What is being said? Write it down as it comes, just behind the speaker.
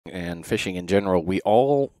and fishing in general, we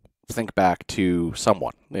all think back to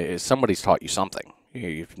someone. Somebody's taught you something.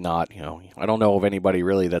 If not, I don't know of anybody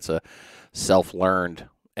really that's a self-learned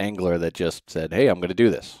angler that just said, "Hey, I'm going to do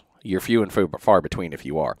this." You're few and far between if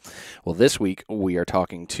you are. Well, this week we are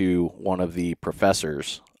talking to one of the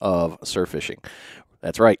professors of surf fishing.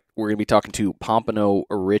 That's right. We're going to be talking to Pompano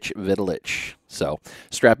Rich Vidulich. So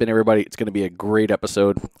strap in, everybody. It's going to be a great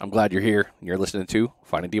episode. I'm glad you're here. You're listening to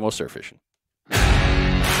Finding Demo Surf Fishing.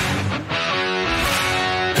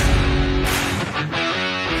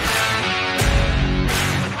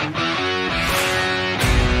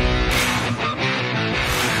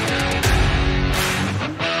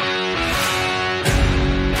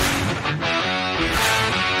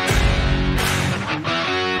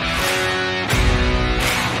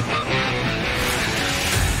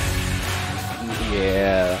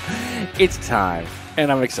 Yeah, it's time,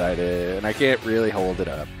 and I'm excited, and I can't really hold it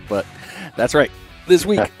up, but that's right. This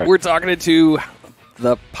week, we're talking to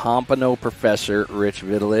the Pompano professor, Rich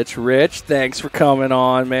Vidulich. Rich, thanks for coming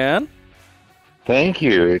on, man. Thank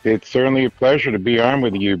you. It's certainly a pleasure to be on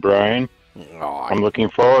with you, Brian. I'm looking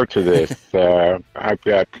forward to this. I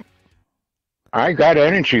got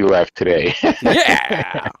energy left today.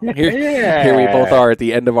 Yeah. Here Yeah. we both are at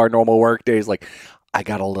the end of our normal work days, like, I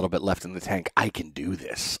got a little bit left in the tank. I can do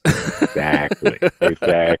this. Exactly.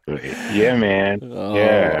 Yeah, man.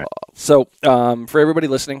 Yeah. So, for everybody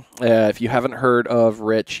listening, if you haven't heard of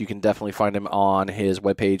Rich, you can definitely find him on his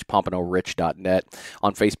webpage, pompanorich.net.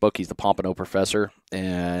 On Facebook, he's the Pompano Professor.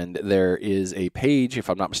 And there is a page, if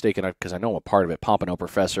I'm not mistaken, because I know I'm a part of it. Pompano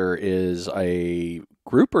Professor is a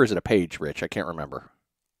group, or is it a page, Rich? I can't remember.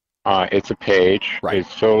 It's a page. Right.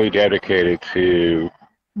 It's solely dedicated to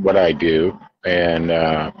what I do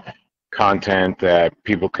and content that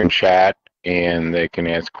people can chat and they can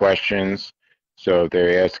ask questions. So if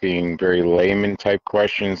they're asking very layman type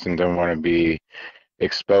questions and don't want to be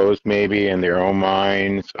exposed maybe in their own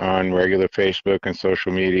minds on regular Facebook and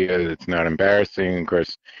social media. It's not embarrassing. Of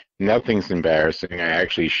course, nothing's embarrassing. I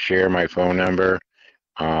actually share my phone number.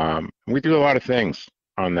 We do a lot of things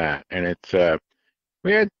on that, and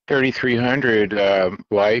we had 3,300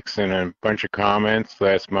 likes and a bunch of comments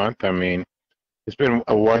last month. I mean, it's been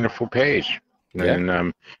a wonderful page, Yeah. and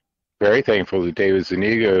I'm very thankful to David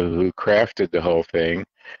Zuniga who crafted the whole thing,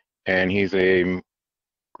 and he's a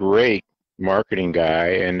great marketing guy,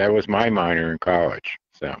 and that was my minor in college.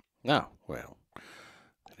 So, No, well,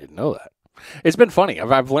 I didn't know that. It's been funny.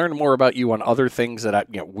 I've learned more about you on other things that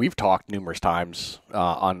we've talked numerous times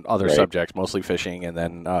on other right. subjects, mostly fishing, and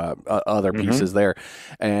then other Mm-hmm. pieces there.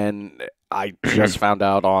 And I just found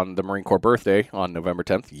out on the Marine Corps birthday on November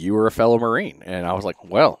 10th, you were a fellow Marine, and I was like,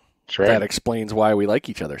 well, That's right. that explains why we like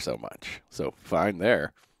each other so much. So fine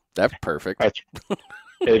there. That's perfect.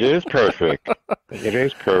 It is perfect. It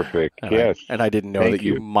is perfect. And Yes. I didn't know Thank that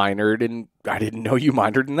you you. minored in. I didn't know you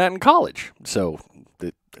minored in that in college. So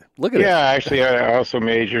look at it. Yeah, actually, I also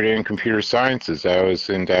majored in computer sciences. I was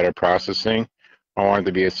in data processing. I wanted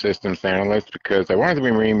to be a systems analyst because I wanted to be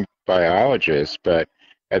a marine biologist, but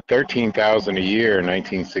at 13,000 a year in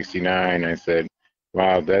 1969, I said,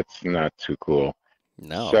 "Wow, that's not too cool."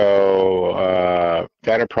 No. So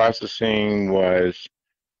data processing was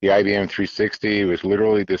the IBM 360. It was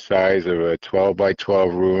literally the size of a 12 by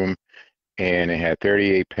 12 room, and it had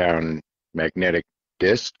 38-pound magnetic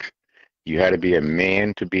disc. You had to be a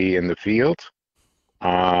man to be in the field,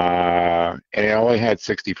 and it only had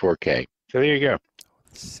 64K. So there you go.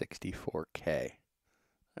 64K.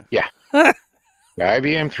 Yeah. The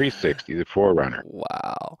IBM 360, the Forerunner.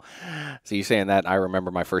 Wow. So you saying that, I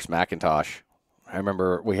remember my first Macintosh. I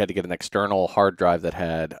remember we had to get an external hard drive that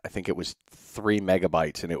had, I think it was 3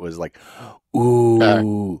 megabytes, and it was like,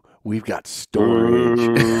 ooh, we've got storage.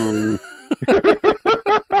 Ooh.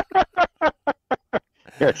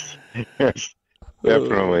 Yes,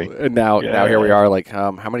 definitely. And now Yeah. here we are, like,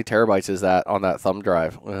 how many terabytes is that on that thumb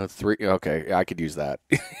drive? 3. Okay, I could use that.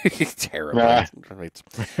 Terabytes.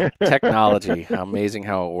 It's technology. Amazing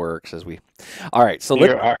how it works. All right. So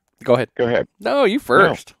go ahead. Go ahead. No, you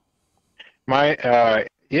first.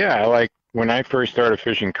 Yeah, like when I first started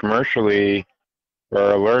fishing commercially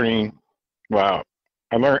or learning, well,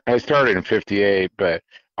 I started in 58, but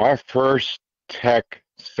our first tech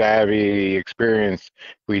savvy experience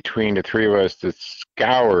between the three of us that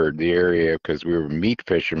scoured the area because we were meat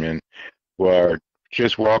fishermen were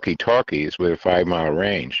just walkie-talkies with a 5-mile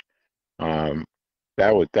range. That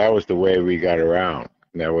was the way we got around.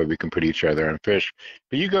 That way we can put each other on fish.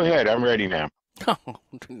 But you go ahead. I'm ready now.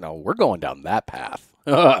 No, we're going down that path.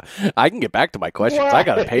 I can get back to my questions. I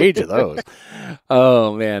got a What? page of those.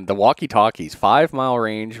 Oh man, the walkie-talkies, 5 mile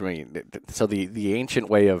range. I mean, so the ancient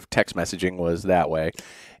way of text messaging was that way,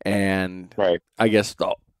 and Right. I guess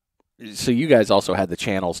so. You guys also had the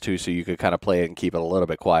channels too, so you could kind of play it and keep it a little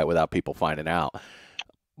bit quiet without people finding out.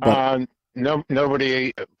 But No,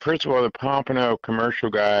 nobody. First of all, the Pompano commercial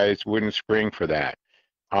guys wouldn't spring for that.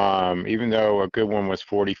 Even though a good one was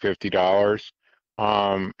 $40, $50.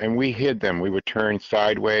 And we hid them. We would turn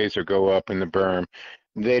sideways or go up in the berm.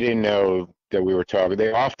 They didn't know that we were talking.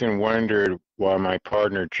 They often wondered why my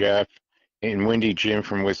partner Jeff and Windy Jim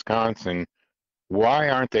from Wisconsin, why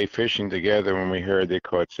aren't they fishing together when we heard they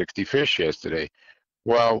caught 60 fish yesterday?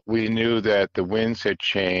 Well, we knew that the winds had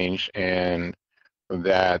changed and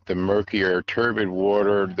that the murkier, turbid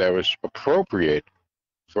water that was appropriate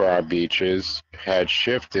for our beaches had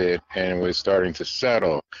shifted and was starting to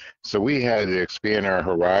settle. So we had to expand our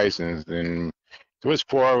horizons. And there was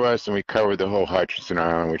four of us, and we covered the whole Hutchinson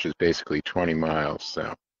Island, which is basically 20 miles.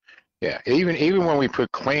 So yeah, even when we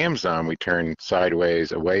put clams on, we turned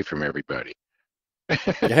sideways away from everybody.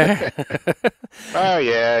 yeah, Oh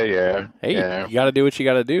yeah, yeah, hey, yeah, you got to do what you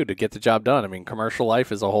got to do to get the job done. I mean, commercial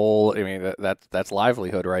life is a whole. I mean, that's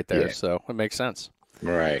livelihood right there. yeah. So it makes sense.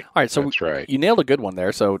 Right. All right, so That's right. you nailed a good one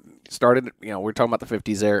there. So started, we're talking about the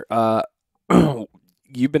 50s there.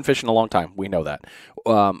 You've been fishing a long time. We know that.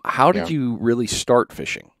 How did Yeah. you really start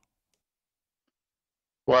fishing?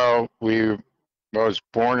 Well, I was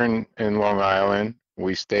born in Long Island.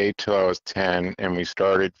 We stayed till I was 10, and we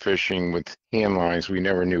started fishing with hand lines. We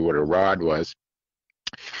never knew what a rod was.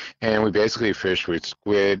 And we basically fished with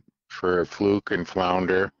squid for fluke and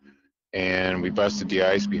flounder. And we busted the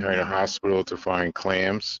ice behind a hospital to find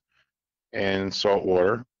clams and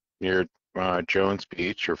saltwater near Jones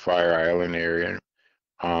Beach or Fire Island area.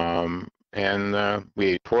 And we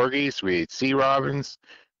ate porgies, we ate sea robins,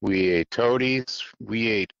 we ate toadies, we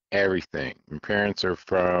ate everything. My parents are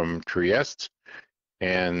from Trieste,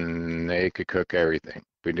 and they could cook everything.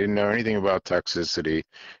 We didn't know anything about toxicity,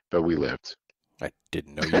 but we lived. I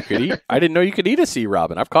didn't know you could eat. I didn't know you could eat a sea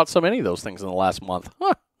robin. I've caught so many of those things in the last month.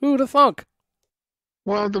 Huh, who'd have thunk?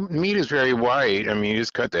 Well, the meat is very white. I mean, you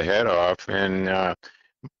just cut the head off, and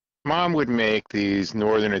Mom would make these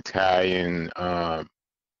Northern Italian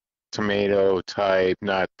tomato type,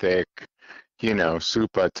 not thick,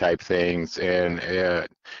 supa type things, and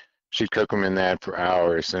she'd cook them in that for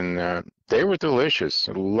hours, and they were delicious.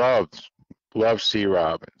 Loved sea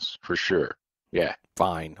robins for sure. Yeah,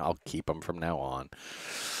 Fine, I'll keep them from now on.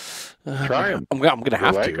 try them. I'm gonna You'll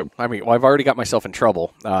have like to. them. I mean, well, I've already got myself in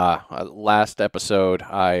trouble. Last episode,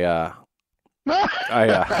 I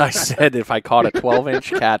said if I caught a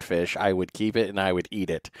 12-inch catfish, I would keep it and I would eat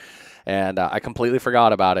it, and I completely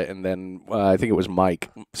forgot about it. And then I think it was Mike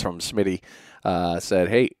from Smitty said,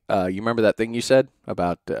 "Hey, you remember that thing you said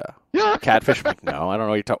about catfish?" I'm like, no, I don't know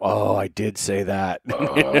what you're talking. Oh, I did say that.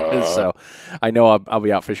 Uh, So I know I'll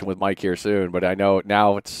be out fishing with Mike here soon, but I know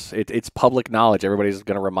now it's public knowledge. Everybody's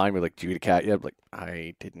going to remind me, like, "Do you eat a cat yet?" I'm like,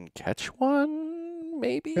 I didn't catch one,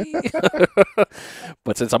 maybe.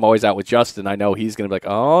 But since I'm always out with Justin, I know he's going to be like,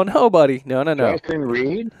 "Oh no, buddy, no, no, no." Justin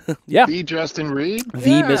Reed, Yeah, the Justin Reed.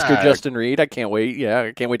 the Mr. Yeah, Justin Reed. I can't wait. Yeah,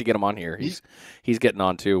 I can't wait to get him on here. he, He's getting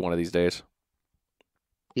on too one of these days.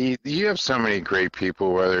 you have so many great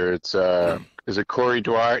people. Whether it's is it Corey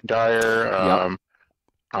Dyer,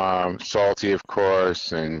 Yep. Salty, of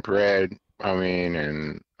course, and Bread. I mean,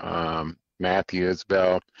 and Matthew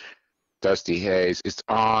Isbell, Dusty Hayes. It's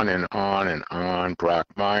on and on and on. Brock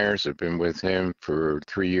Myers. I've been with him for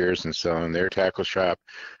 3 years and selling their tackle shop.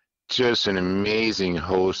 Just an amazing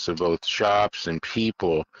host of both shops and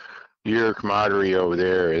people. Your camaraderie over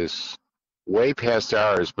there is way past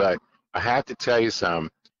ours, but I have to tell you something.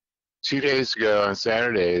 2 days ago on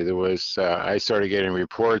Saturday, there was I started getting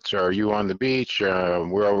reports. Are you on the beach?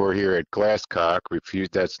 We're over here at Glasscock. Refuse.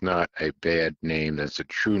 That's not a bad name. That's a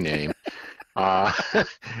true name. Uh,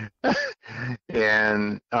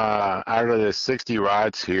 and out of the 60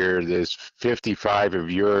 rods here, there's 55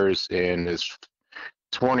 of yours, and there's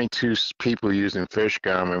 22 people using fish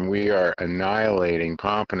gum, and we are annihilating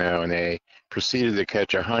Pompano. And they proceeded to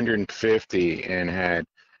catch 150 and had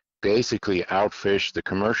basically outfished the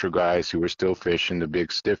commercial guys who were still fishing the big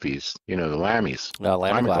stiffies, the lammies,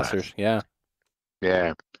 Lammy limaglass. glassers. Yeah.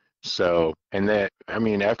 Yeah. So, and that, I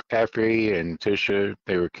mean, Effie and Tisha,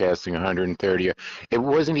 they were casting 130. It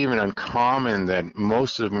wasn't even uncommon that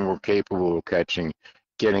most of them were capable of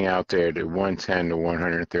getting out there to 110 to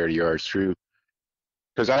 130 yards through.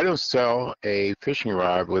 Because I don't sell a fishing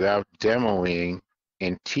rod without demoing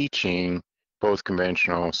and teaching both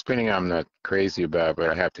conventional. Spinning, I'm not crazy about, but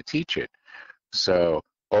I have to teach it. So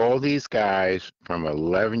all these guys from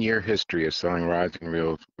 11-year history of selling rods and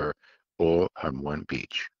reels were all on one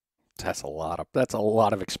beach. That's a lot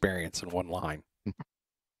of experience in one line.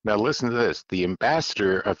 Now listen to this. The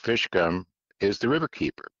ambassador of fish gum is the river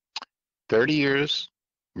keeper. 30 years,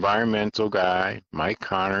 environmental guy, Mike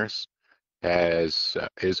Connors, is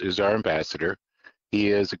our ambassador. He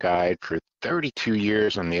is a guide for 32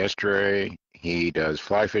 years on the estuary. He does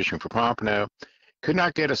fly fishing for Pompano. Could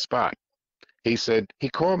not get a spot. He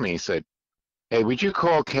called me. He said, "Hey, would you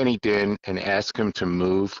call Kenny Dinn and ask him to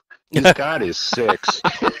move? He's got his six."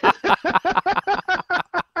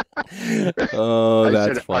 Oh, I that's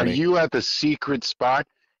said, "Are funny. you at the secret spot?"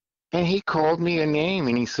 And he called me a name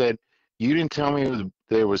and he said, "You didn't tell me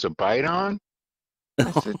there was a bite on?"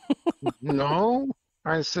 I said, "No."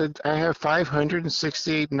 I said, "I have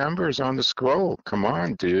 568 numbers on the scroll. Come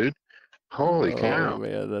on, dude. Holy Oh cow."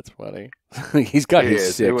 man, that's funny. He's got It his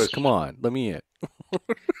is. It six. was, Come on, let me in.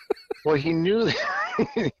 well, he knew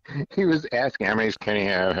that he was asking how many does Kenny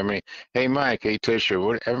have? How many? Hey, Mike, hey, Tisha,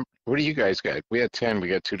 what do you guys got? We had 10, we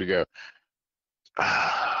got two to go.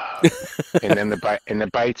 And then the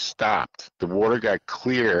bite stopped. The water got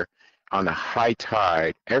clear on the high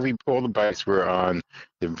tide. All the bites were on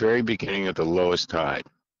the very beginning of the lowest tide,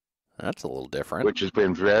 That's a little different. which has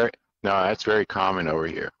been very, no, that's very common over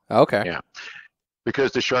here. Okay. Yeah,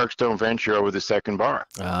 because the sharks don't venture over the second bar.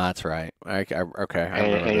 That's right. Okay, I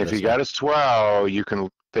And remember if this you now. got a swell, you can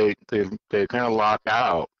they kind of lock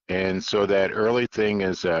out. And so that early thing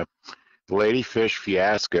is a ladyfish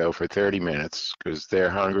fiasco for 30 minutes because they're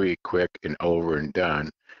hungry, quick, and over and done.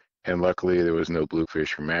 And luckily, there was no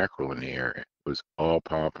bluefish or mackerel in the area. It was all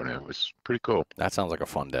pompano. It was pretty cool. That sounds like a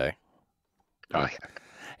fun day. Oh, yeah.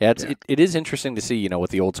 Yeah, Yeah. it is interesting to see,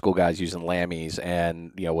 with the old school guys using lammies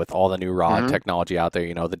and, with all the new rod Hmm. technology out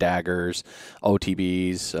there, the daggers,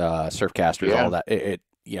 OTBs, surfcasters, all Yeah. that.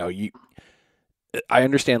 I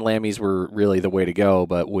understand lammies were really the way to go,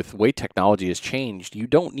 but with the way technology has changed, you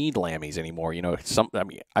don't need lammies anymore. I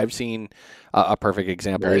mean, I've seen a perfect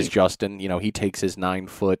example is Right. Justin. He takes his 9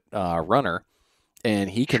 foot runner and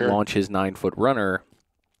he can Sure. launch his 9 foot runner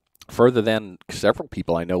further than several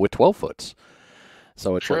people I know with 12 foots.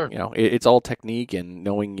 So it's like, Sure. it's all technique and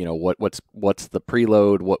knowing, what's the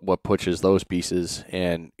preload, what pushes those pieces,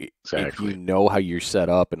 and if you Exactly. know how you're set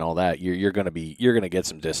up and all that, you're gonna get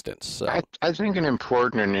some distance. So I think an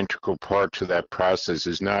important and integral part to that process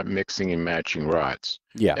is not mixing and matching rods.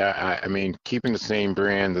 yeah, I mean, keeping the same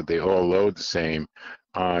brand that they all load the same.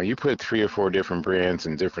 You put 3 or 4 different brands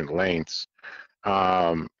in different lengths,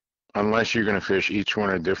 um, unless you're going to fish each one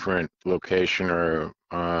a different location or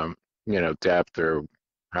depth or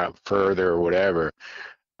further or whatever.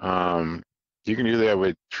 Um, you can do that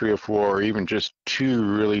with 3 or 4 or even just two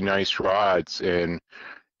really nice rods, and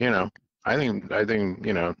you know, I think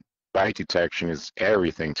bite detection is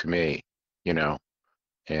everything to me. You know,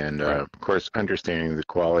 and right, of course understanding the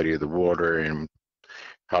quality of the water and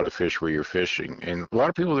how to fish where you're fishing. And a lot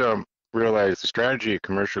of people don't realize the strategy of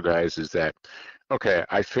commercial guys is that, okay,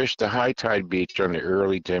 I fished the high tide beach on the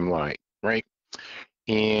early dim light, right?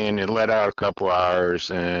 And it let out a couple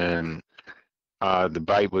hours, and the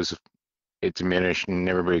bite was it diminished, and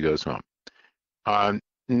everybody goes home. Um,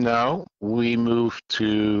 no, we moved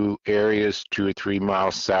to areas 2 or 3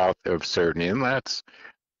 miles south of certain inlets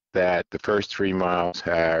that the first 3 miles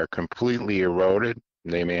are completely eroded.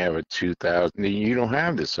 They may have a 2,000. You don't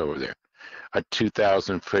have this over there. A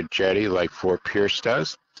 2,000-foot jetty like Fort Pierce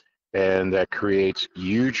does, and that creates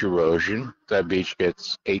huge erosion. That beach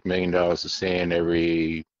gets $8 million of sand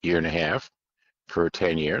every year and a half for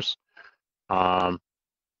 10 years. Um,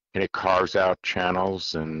 and it carves out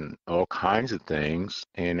channels and all kinds of things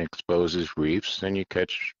and exposes reefs, and you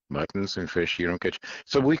catch muttons and fish you don't catch.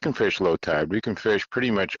 So we can fish low tide. We can fish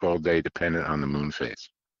pretty much all day dependent on the moon phase.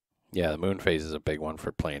 yeah. The moon phase is a big one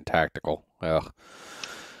for playing tactical. Ugh.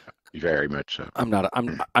 Very much so. I'm not.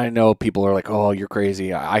 I know people are like, "Oh, you're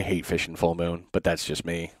crazy." I hate fishing full moon, but that's just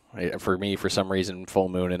me. For me, for some reason, full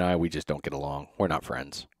moon and we just don't get along. We're not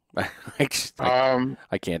friends. I, just, I, Um,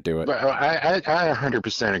 I can't do it. but I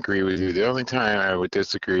 100% agree with you. The only time I would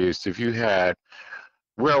disagree is if you had,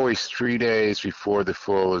 we're always 3 days before the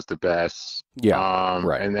full is the best. Yeah,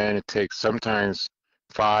 right. And then it takes sometimes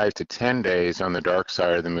 5 to 10 days on the dark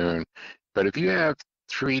side of the moon. But if you have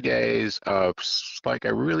 3 days of like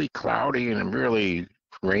a really cloudy and a really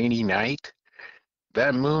rainy night,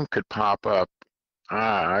 that moon could pop up.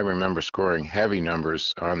 I remember scoring heavy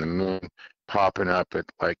numbers on the moon popping up at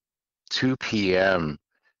like 2 p.m.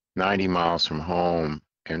 90 miles from home,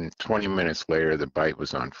 and 20 minutes later, the bite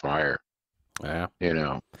was on fire. Yeah. you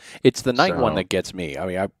know. It's the night one So that gets me. I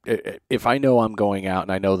mean, if I know I'm going out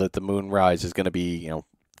and I know that the moonrise is going to be,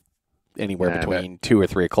 anywhere nah, that between 2 or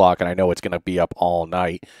 3 o'clock, and I know it's going to be up all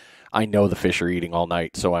night. I know the fish are eating all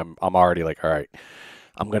night, so I'm already like, all right,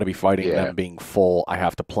 I'm going to be fighting yeah. them being full. I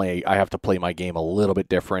have to play my game a little bit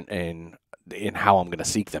different in how I'm going to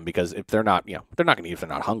seek them because if they're not, they're not going to eat if they're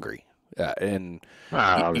not hungry. And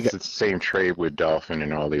you It's got the same trade with dolphin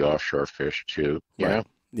and all the offshore fish too, you right. know?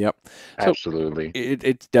 Yep. So Absolutely.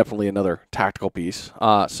 it's definitely another tactical piece.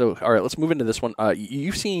 So all right, let's move into this one.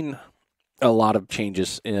 You've seen a lot of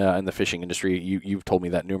changes in the fishing industry. You've told me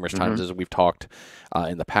that numerous times Hmm. as we've talked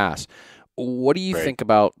in the past. What do you Right. think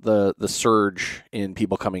about the surge in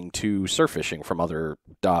people coming to surf fishing from other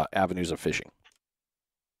avenues of fishing?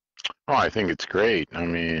 Oh, I think it's great. I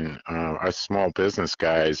mean, us small business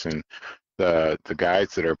guys and the guys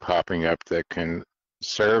that are popping up that can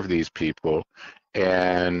serve these people,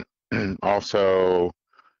 and also,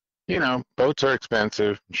 boats are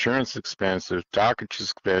expensive, insurance is expensive, dockage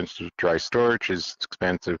is expensive, dry storage is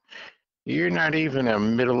expensive. You're not even a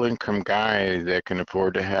middle income guy that can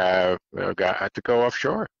afford to have a guy to go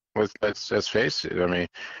offshore. Let's face it. I mean,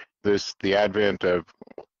 this the advent of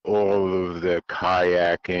all of the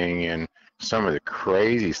kayaking and some of the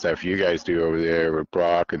crazy stuff you guys do over there with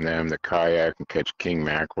Brock and them, the kayak and catch king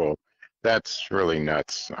mackerel. That's really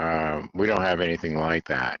nuts. We don't have anything like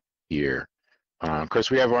that here. Of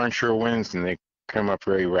course, we have onshore winds and they come up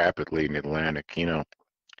very rapidly in the Atlantic,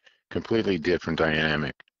 completely different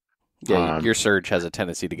dynamic. Yeah, Um, your surge has a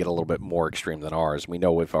tendency to get a little bit more extreme than ours. We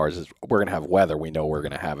know if ours is we're going to have weather, we know we're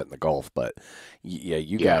going to have it in the Gulf, but yeah,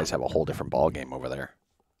 you yeah. guys have a whole different ball game over there.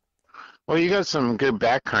 Well, you got some good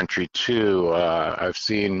backcountry too. I've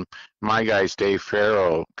seen my guys, Dave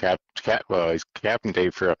Farrell, well, he's Captain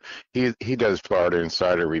Dave Farrell. He does Florida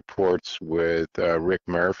Insider reports with Rick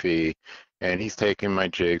Murphy, and he's taking my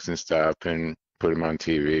jigs and stuff and put them on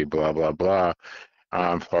TV, blah blah blah.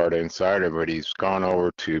 Florida Insider, but he's gone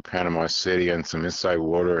over to Panama City on some inside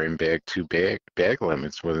water and bagged two bag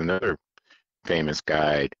limits with another famous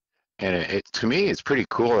guide. And to me, it's pretty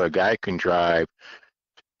cool. A guy can drive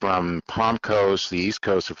from Palm Coast, the east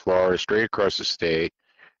coast of Florida, straight across the state.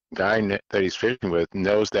 Guy that he's fishing with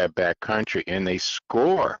knows that back country, and they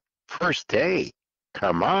score first day.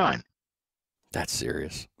 Come on, That's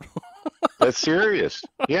serious. that's serious.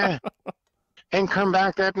 Yeah, and come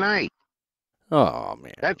back that night. Oh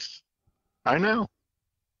man. That's I know.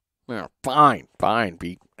 Yeah, fine, fine,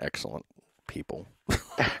 be excellent people.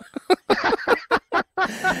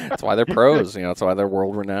 That's why they're pros. That's why they're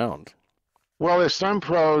world renowned. Well, there's some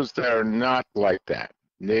pros that are not like that.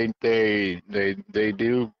 They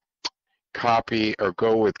do copy or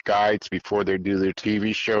go with guides before they do their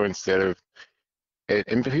TV show instead of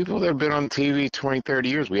and people that have been on TV 20, 30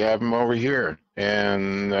 years, we have them over here.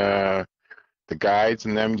 And the guides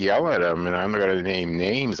and them yell at them. And I'm not going to name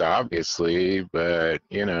names, obviously, but,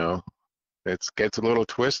 it gets a little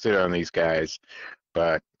twisted on these guys.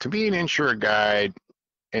 But to be an inshore guide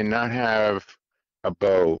and not have a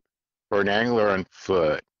boat or an angler on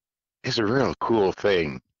foot is a real cool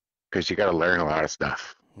thing because you got to learn a lot of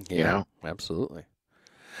stuff, you Yeah, know? absolutely.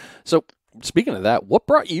 So, speaking of that, what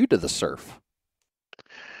brought you to the surf?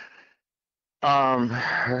 Um,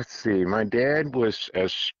 let's see. My dad was a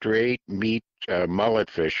straight meat mullet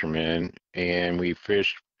fisherman, and we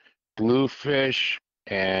fished bluefish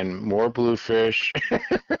and more bluefish,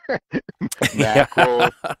 Yeah, mackerel,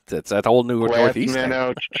 that's that whole new glass Northeast thing.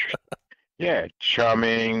 minnow, yeah,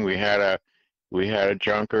 chumming. We had a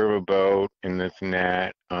junker of a boat and this and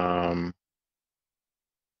that.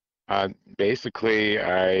 Uh, Basically,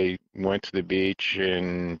 I went to the beach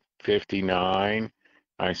in '59.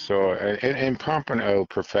 I saw, and Pompano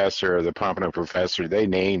professor, the Pompano professor, they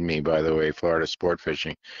named me, by the way, Florida Sport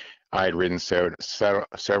Fishing. I had written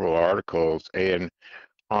several articles, and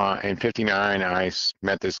in '59,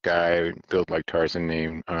 met this guy built like Tarzan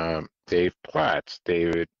named Dave Platz.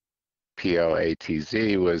 David Platz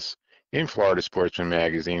was in Florida Sportsman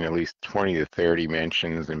magazine, at least 20 to 30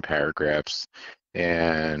 mentions and paragraphs.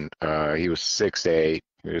 And he was 6'8".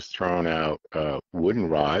 He was throwing out wooden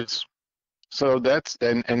rods. So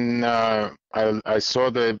I saw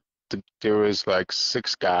there was like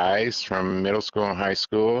six guys from middle school and high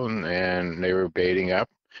school, and they were baiting up.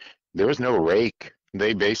 There was no rake.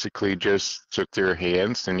 They basically just took their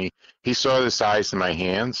hands, and he saw the size of my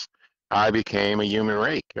hands. I became a human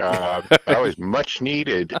rake. I was much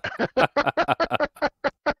needed.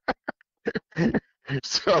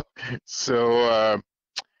 So, so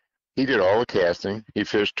he did all the casting. He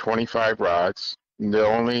fished 25 rods, the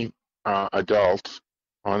only adult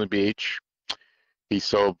on the beach. he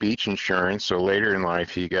sold beach insurance. So later in life,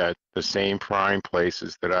 he got the same prime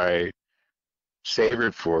places that I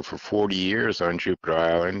savored for 40 years on Jupiter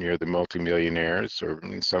Island near the multimillionaires or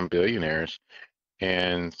some billionaires.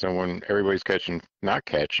 And so when everybody's catching, not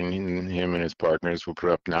catching, him and his partners will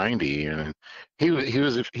put up 90, and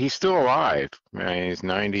he's still alive. He's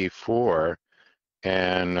 94,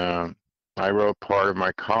 and I wrote part of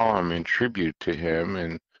my column in tribute to him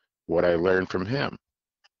and what I learned from him.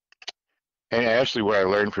 And actually, what I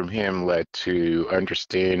learned from him led to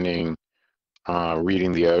understanding,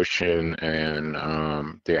 reading the ocean and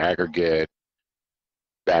the aggregate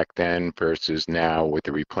back then versus now with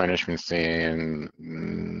the replenishment sand,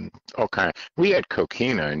 all kind. We had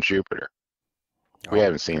coquina in Jupiter. We Oh,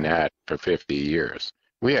 haven't seen that for 50 years.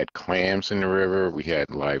 We had clams in the river. We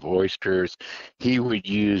had live oysters. He would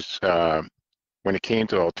use, when it came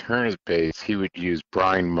to alternative baits, he would use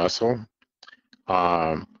brine mussel.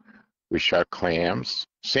 Um, we shot clams.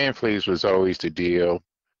 Sand fleas was always the deal.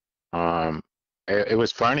 It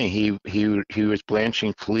was funny. He was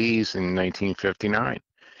blanching fleas in 1959.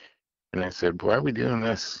 And I said, "Why are we doing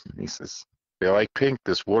this?" He says, "They like pink.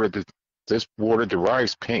 This water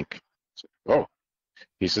derives pink." I said, "Oh,"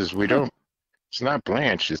 he says, "We huh. don't. It's not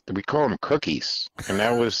blanched. We call them cookies." And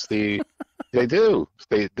that was the. They do.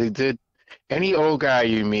 They did. Any old guy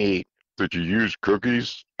you meet, did you use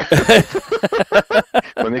cookies?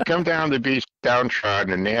 When they come down the beach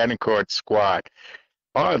downtrodden and they hadn't caught squat,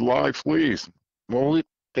 oh, I had live fleas. Well,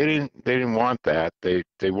 they didn't want that. They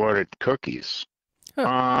wanted cookies. Huh.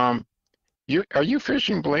 Um, are you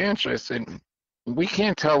fishing, Blanche? I said, we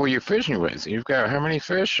can't tell where you're fishing with. You've got how many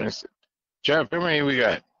fish? I said, Jeff, how many we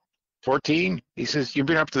got? 14? He says, you've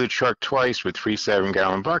been up to the truck twice with 3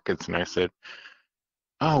 7-gallon buckets. And I said,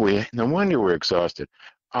 oh, no wonder we're exhausted.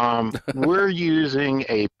 We're using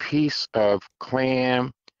a piece of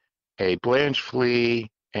clam, a blanch flea,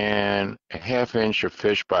 and a half-inch of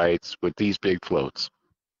fish bites with these big floats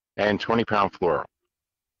and 20-pound fluoro.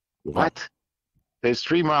 Wow. What? There's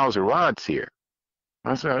 3 miles of rods here.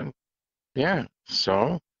 I said, yeah,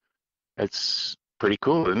 so it's pretty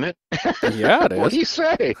cool, isn't it? Yeah, it What do is. you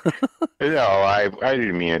say? No, I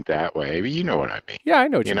didn't mean it that way, but you know what I mean. Yeah, I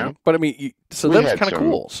know what You you know, mean. But I mean, so we that was had kind of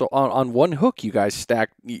some, cool. So on one hook, you guys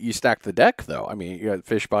stacked you stacked the deck, though. I mean, you had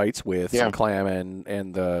fish bites with some yeah. clam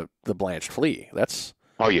and the blanched flea.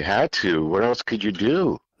 Oh, you had to. What else could you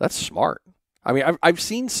do? That's smart. I mean, I've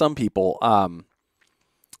seen some people.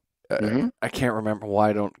 Mm-hmm. I can't remember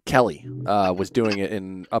why I don't. Kelly was doing it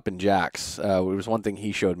in up in Jack's. It was one thing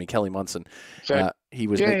he showed me. Kelly Munson. So, He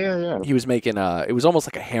was yeah, yeah, yeah. he was making. It was almost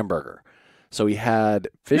like a hamburger. So he had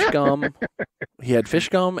fish gum. He had fish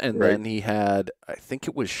gum, and Right, then he had. I think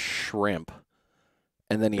it was shrimp,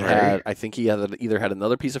 and then he right. had. I think he had either had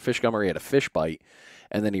another piece of fish gum or he had a fish bite,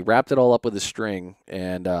 and then he wrapped it all up with a string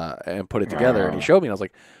and put it together. And he Wow. showed me, and I was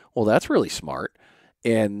like, "Well, that's really smart."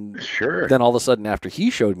 And Sure. then all of a sudden, after he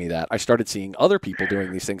showed me that, I started seeing other people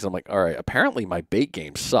doing these things. I'm like, all right, apparently my bait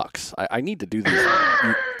game sucks. I need to do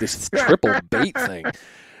this triple bait thing.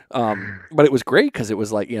 But it was great because it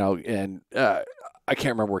was like, and I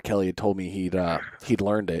can't remember where Kelly had told me he'd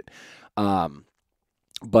learned it. Um,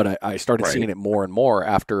 but I started Right. seeing it more and more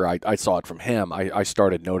after I saw it from him. I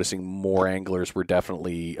started noticing more anglers were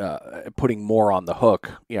definitely putting more on the hook,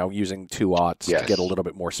 using 2/0 to get a Yes. little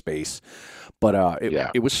bit more space. But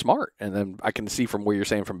Yeah. it was smart. And then I can see from where you're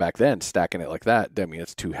saying from back then, stacking it like that. I mean,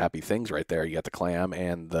 it's two happy things right there. You got the clam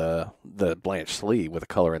and the blanched flea with the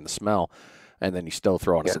color and the smell, and then you still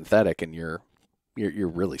throw on a Yeah. synthetic, and you're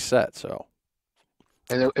really set. So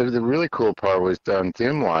And the really cool part was on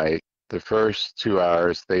dim light, the first 2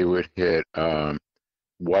 hours they would hit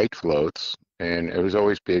white floats, and it was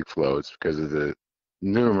always big floats because of the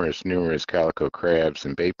numerous calico crabs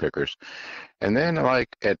and bait pickers. And then, like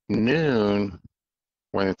at noon,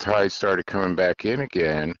 when the tide started coming back in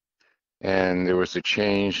again, and there was a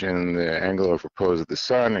change in the angle of repose of the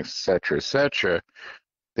sun, et cetera,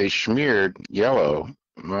 they smeared yellow,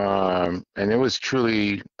 and it was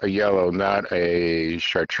truly a yellow, not a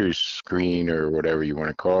chartreuse green or whatever you want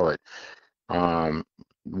to call it. Um,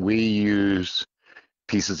 we use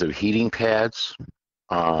pieces of heating pads,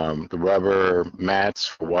 the rubber mats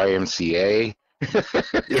for YMCA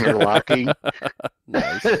interlocking.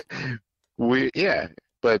 nice. Yeah,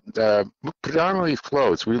 but predominantly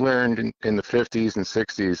floats. We learned in the 50s and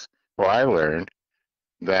 60s, well, I learned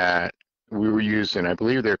that we were using, I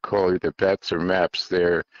believe they're called either Bets or Meps.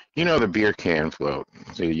 They're, the beer can float,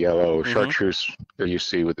 the yellow Hmm. chartreuse that you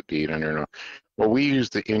see with the bead under it. Well, we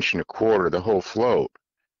used the 1.25 inch, the whole float,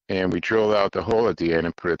 and we drilled out the hole at the end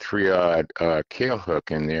and put a 3/0 kale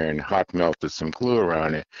hook in there and hot melted some glue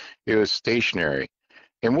around it. It was stationary.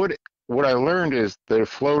 And what I learned is that a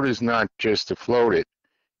float is not just to float it.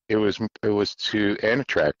 It was to and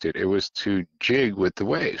attract it. It was to jig with the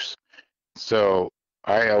waves. So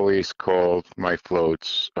I always called my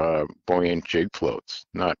floats buoyant jig floats,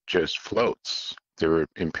 not just floats. They were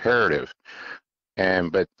imperative.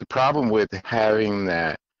 And but the problem with having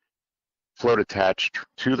that float attached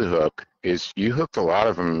to the hook is you hooked a lot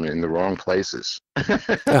of them in the wrong places.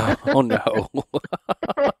 Oh no.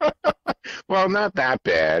 Well, not that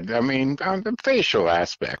bad. I mean, the facial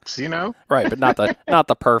aspects, you know? Right, but not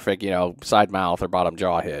the perfect, side mouth or bottom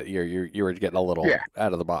jaw hit. You were getting a little Yeah,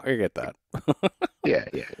 out of the box. I get that. yeah,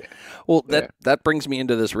 yeah, yeah, Well, that yeah. that brings me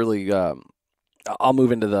into this really. I'll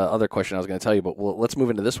move into the other question I was going to tell you, but let's move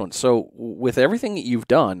into this one. So, with everything that you've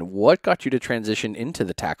done, what got you to transition into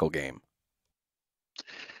the tackle game?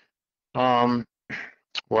 Um,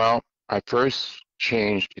 well, I first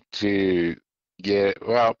changed to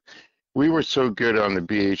well, we were so good on the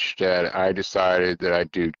beach that I decided that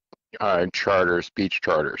I'd do beach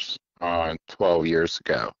charters, 12 years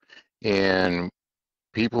ago. And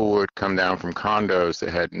people would come down from condos that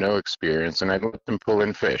had no experience, and I'd let them pull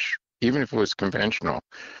in fish, even if it was conventional.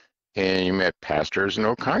 And you met pastors and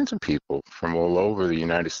all kinds of people from all over the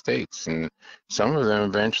United States. And some of them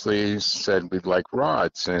eventually said we'd like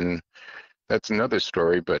rods, and that's another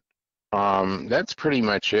story. But that's pretty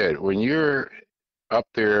much it. When you're up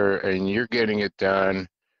there and you're getting it done,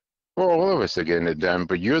 well, all of us are getting it done,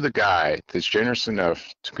 but you're the guy that's generous enough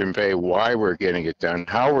to convey why we're getting it done,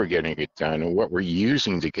 how we're getting it done, and what we're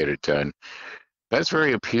using to get it done. That's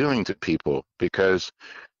very appealing to people because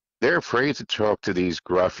they're afraid to talk to these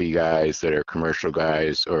gruffy guys that are commercial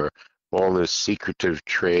guys or all this secretive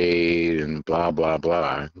trade and blah, blah,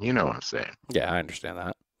 blah. You know what I'm saying? Yeah, I understand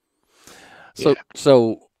that. So, Yeah.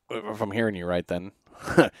 so if I'm hearing you right, then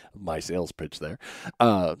my sales pitch there.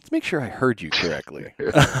 Let's make sure I heard you correctly.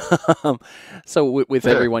 Um, so, with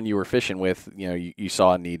everyone you were fishing with, you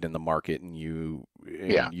saw a need in the market, and you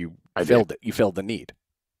Yeah, and you I did. filled it. You filled the need.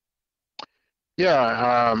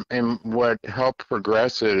 Yeah, and what helped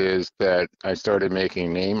progress it is that I started making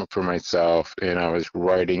a name for myself, and I was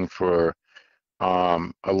writing for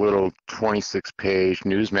a little 26-page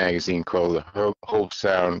news magazine called the Hope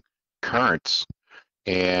Sound Currents,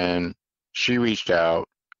 and she reached out,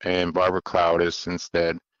 and Barbara Cloudis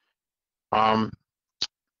instead. Um,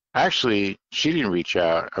 Actually, she didn't reach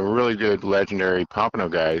out. A really good legendary Pompano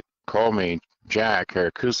guy called me, Jack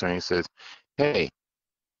Harakusa, and he says, "Hey,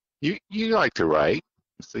 you like to write?"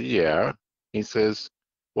 I said, "Yeah." He says,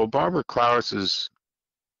 "Well, Barbara Cloudis's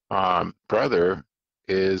brother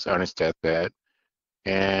is on his deathbed,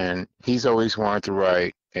 and he's always wanted to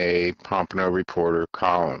write a Pompano Reporter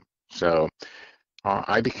column. So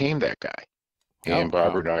I became that guy. Oh, And wow.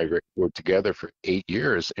 Barbara and I worked together for 8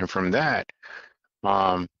 years. And from that,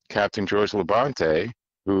 Captain George Labonte,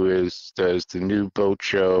 who does the new boat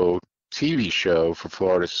show TV show for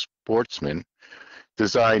Florida Sportsman,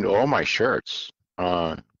 designed all my shirts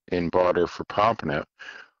in barter for Pompano.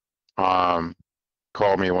 Um,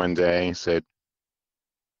 Called me one day and said,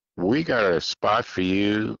 "We got a spot for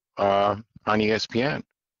you on ESPN.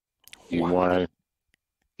 You want Wow. to?"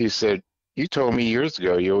 He said, "You told me years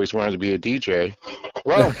ago you always wanted to be a DJ.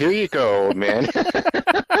 Well, here you go, old man."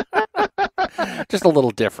 Just a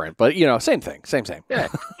little different, but same thing, same. Yeah,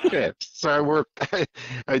 yeah. So I worked,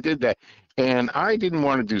 I did that. And I didn't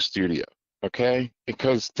want to do studio, okay?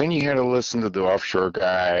 Because then you had to listen to the offshore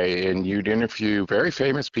guy and you'd interview very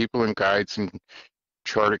famous people and guides and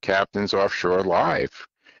charter captains offshore live.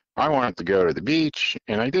 I wanted to go to the beach,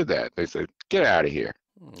 and I did that. They said, "Get out of here.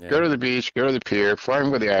 Go Yeah. to the beach, go to the pier, find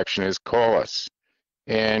where the action is, call us,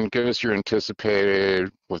 and give us your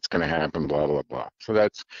anticipated what's going to happen, blah, blah, blah." So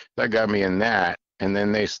that got me in that. And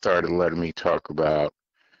then they started letting me talk about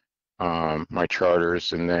my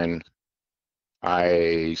charters, and then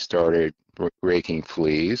I started raking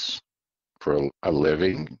fleas for a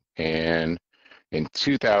living. And in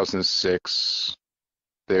 2006,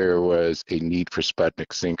 there was a need for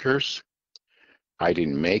Sputnik sinkers. I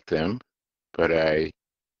didn't make them, but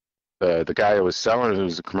the guy that was selling it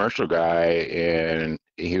was a commercial guy, and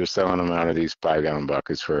he was selling them out of these 5-gallon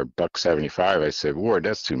buckets for $1.75. I said, "Ward,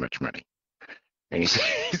 that's too much money." And he said,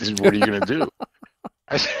 he says, "What are you going to do?"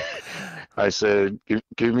 I said,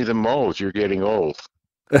 "Give me the molds. You're getting old."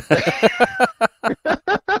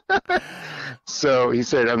 So he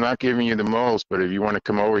said, "I'm not giving you the molds, but if you want to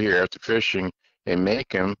come over here after fishing and make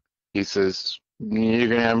them," he says, "you're going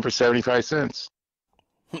to have them for 75 cents."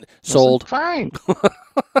 I said, Sold. "Fine."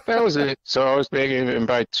 That was it. So I was making, and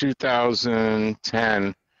by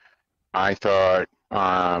 2010, I thought,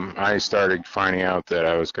 I started finding out that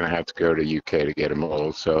I was going to have to go to UK to get a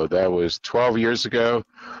mold. So that was 12 years ago.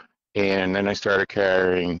 And then I started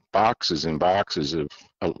carrying boxes and boxes of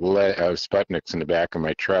Sputniks in the back of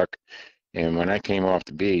my truck. And when I came off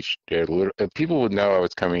the beach, people would know I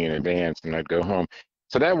was coming in advance, and I'd go home.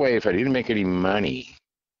 So that way, if I didn't make any money,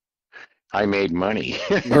 I made money.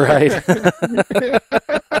 Right.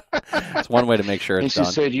 It's one way to make sure And it's she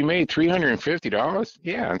done. said, "You made $350?"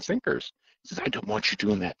 Yeah, on sinkers. She says, "I don't want you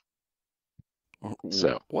doing that."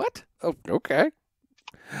 So, What? Oh, okay.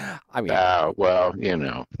 I mean, well, you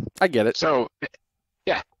know. I get it. So,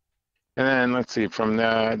 yeah. And then let's see, from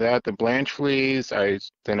the Blanchfleas,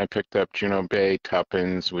 I picked up Juno Bay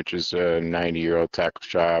Tuppence, which is a 90-year-old tackle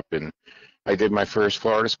shop, and I did my first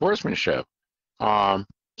Florida Sportsman show. Um,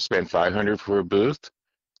 Spent 500 for a booth.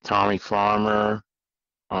 Tommy Farmer,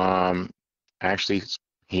 um, actually,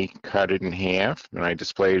 he cut it in half, and I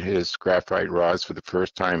displayed his graphite rods for the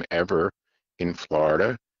first time ever in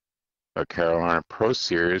Florida. A Carolina Pro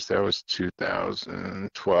Series, that was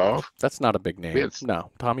 2012. That's not a big We name. had,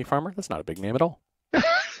 No, Tommy Farmer, that's not a big name at all.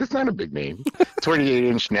 it's not a big name.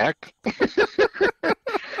 28-inch neck,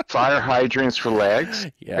 fire hydrants for legs.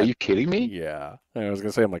 Are Yeah. you kidding me? Yeah. I was going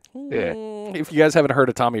to say, I'm like, Yeah, if you guys haven't heard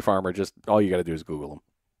of Tommy Farmer, just all you got to do is Google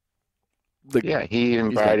him. yeah. He He's got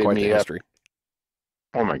invited quite the me up. history.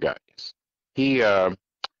 Oh my God. Yes.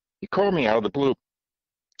 He called me out of the blue,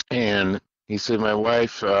 and he said, my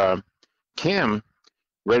wife Kim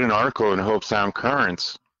read an article in Hope Sound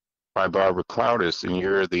Currents by Barbara Cloudis, and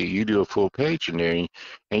you do a full page in there,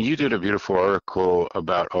 and you did a beautiful article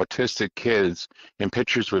about autistic kids and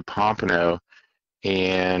pictures with Pompano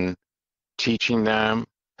and teaching them,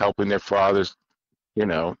 helping their fathers,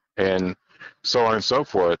 and so on and so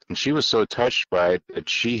forth. And she was so touched by it that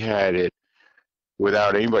she had it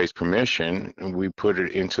without anybody's permission, and we put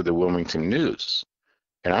it into the Wilmington News.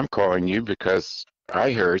 And I'm calling you because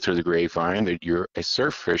I heard through the grapevine that you're a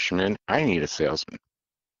surf fisherman. I need a salesman.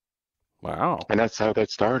 Wow. And that's how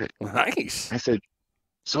that started. Nice. I said,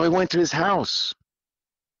 so I went to his house,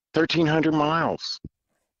 1,300 miles.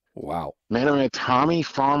 Wow. Met him at Tommy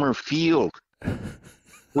Farmer Field,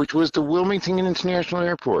 which was the Wilmington International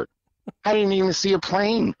Airport. I didn't even see a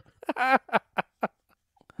plane.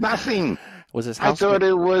 Nothing. Was his I house? thought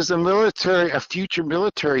it was a future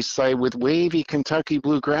military site with wavy Kentucky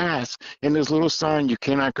bluegrass and this little sign, you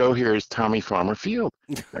cannot go here, is Tommy Farmer Field.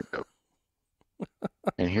 I go,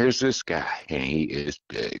 and here's this guy, and he is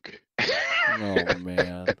big. Oh,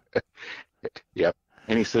 man. Yep.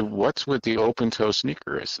 And he said, what's with the open toe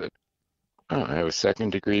sneaker? I said, oh, I have a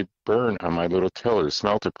second-degree burn on my little toe. The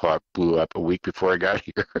smelter pot blew up a week before I got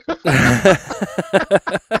here.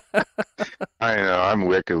 I know, I'm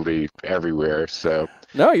wickedly everywhere. So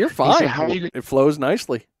No, you're he fine. said, how you? It flows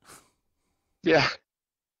nicely. Yeah.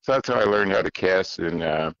 So that's how I learned how to cast.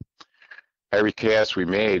 And every cast we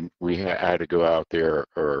made, we had to go out there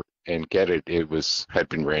and get it. Had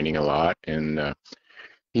been raining a lot, and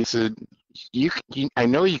he said, I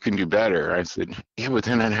know you can do better. I said, yeah, but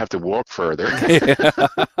then I'd have to walk further.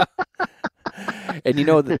 And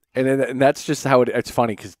and that's just how it's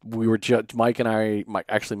funny because we were just Mike,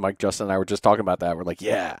 Justin and I were just talking about that. We're like,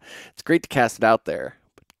 yeah, it's great to cast it out there,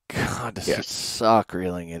 but God, does it suck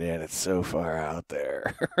reeling it in? It's so far out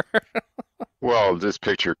there. Well, this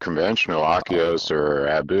picture conventional Akios or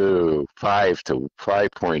Abu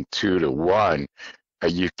 5.2 to 1. Are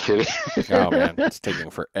you kidding? Oh man, it's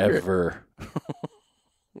taking forever.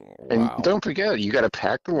 And Wow. don't forget, you got to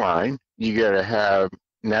pack the line. You got to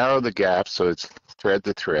narrow the gap so it's thread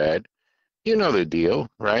to thread. You know the deal,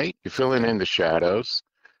 right? You're filling in the shadows.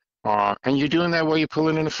 And you're doing that while you're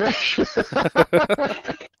pulling in the fish.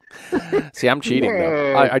 See, I'm cheating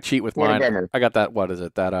though. I cheat with What a mine. bummer. I got that. What is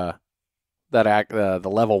it? The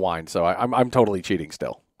level wine. So I'm totally cheating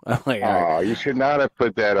still. I'm like, all right. Oh, you should not have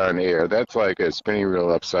put that on air. That's like a spinning reel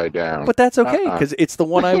upside down. But that's okay Uh-uh. because it's the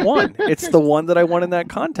one I won. It's the one that I won in that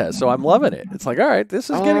contest. So I'm loving it. It's like, all right, this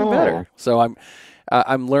is getting better. So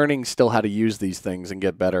I'm learning still how to use these things and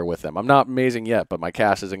get better with them. I'm not amazing yet, but my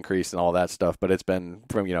cast has increased and all that stuff. But it's been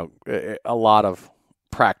from a lot of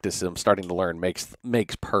practice. I'm starting to learn makes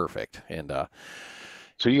perfect. And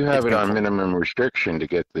So you have it on minimum restriction to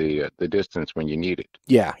get the distance when you need it.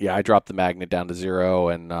 Yeah. I dropped the magnet down to 0,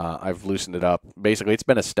 and I've loosened it up. Basically, it's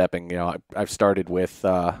been a stepping. I've started with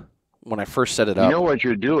when I first set it up. You know what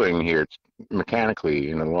you're doing here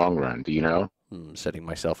mechanically in the long run. Do you know? Setting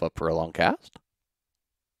myself up for a long cast.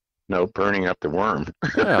 No, burning up the worm.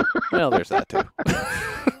 Yeah, well, there's that too.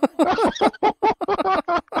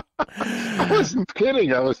 I wasn't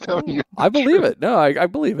kidding. I was telling you the I believe truth. it. No, I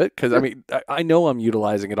believe it because I mean I know I'm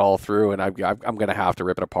utilizing it all through, and I'm going to have to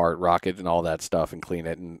rip it apart, rock it, and all that stuff, and clean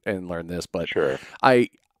it and learn this. But Sure. I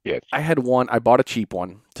Yes. I had one. I bought a cheap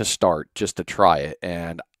one to start just to try it,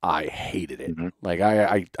 and I hated it. Mm-hmm. Like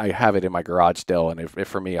I have it in my garage still, and if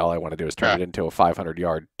for me, all I want to do is turn it into a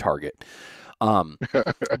 500-yard target. Um,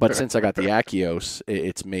 but since I got the Achios,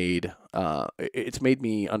 it's made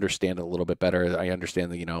me understand it a little bit better. I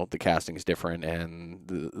understand that the casting is different and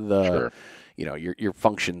the Sure. your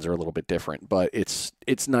functions are a little bit different. But it's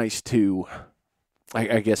nice to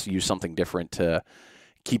I guess use something different to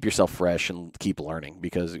keep yourself fresh and keep learning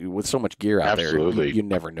because with so much gear out there, Absolutely. you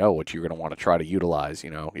never know what you're going to want to try to utilize.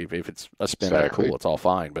 If it's a spinner, Exactly. cool, it's all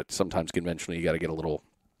fine. But sometimes conventionally, you got to get a little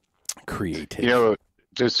You creative. know,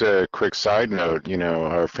 just a quick side note,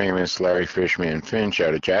 our famous Larry Fishman Finch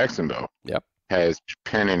out of Jacksonville Yep. has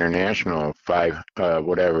Penn International five,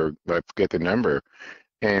 whatever, I forget the number.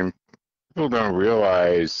 And people don't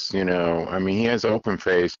realize, I mean, he has open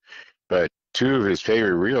face, but two of his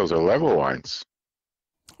favorite reels are level ones.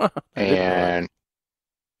 I didn't know that. And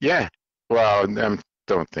yeah, well, I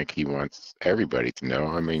don't think he wants everybody to know.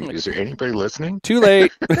 I mean, is there anybody listening? Too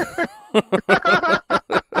late.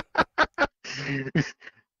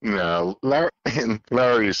 No,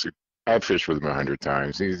 Larry's. I've fished with him 100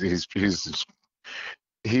 times. He is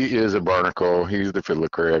a barnacle. He's the fiddler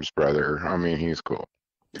crab's brother. I mean, he's cool.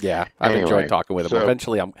 Yeah, I've enjoyed Anyway, talking with him. so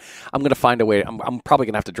Eventually, I'm going to find a way. I'm probably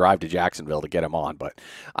going to have to drive to Jacksonville to get him on, but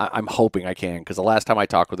I'm hoping I can because the last time I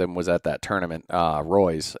talked with him was at that tournament,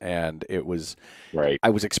 Roy's, and right, I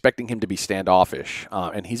was expecting him to be standoffish,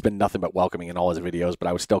 and he's been nothing but welcoming in all his videos. But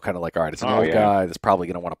I was still kind of like, all right, it's an oh old yeah, guy that's probably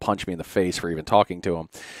going to want to punch me in the face for even talking to him.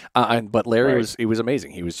 But Larry right, was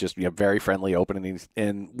amazing. He was just very friendly, open,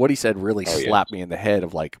 and what he said really oh yes, slapped me in the head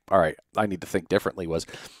of like, all right, I need to think differently.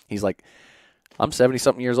 He's like, I'm 70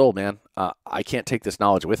 something years old, man. I can't take this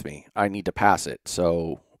knowledge with me. I need to pass it.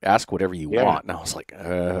 So ask whatever you yeah, want. And I was like,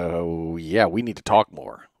 oh, yeah, we need to talk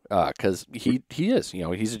more. Because he is,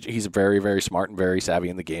 he's very, very smart and very savvy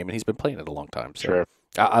in the game, and he's been playing it a long time. So sure.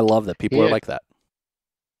 I love that people are He like that.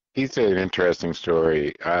 he's an interesting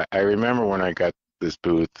story. I remember when I got this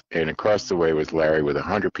booth, and across the way was Larry with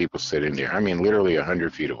 100 people sitting there. I mean, literally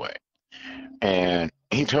 100 feet away. And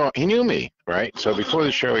he knew me, right? So before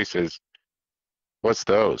the show, he says, "What's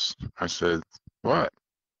those?" I said, "What?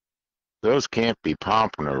 Those can't be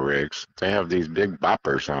Pompano rigs. They have these big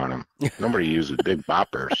boppers on them. Nobody uses big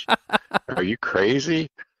boppers. Are you crazy?"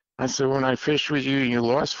 I said, "When I fished with you, you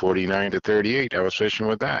lost 49 to 38. I was fishing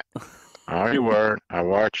with that." "Oh, you weren't. I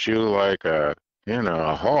watched you like a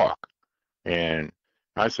hawk." And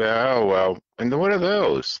I said, "Oh, well, and what are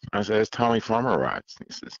those?" I said, "It's Tommy Farmer rods."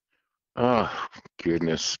 He says, "Oh,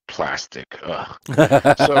 goodness, plastic. Ugh."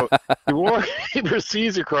 So he walks, he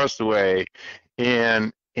proceeds across the way,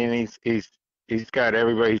 and he's got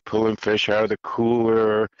everybody pulling fish out of the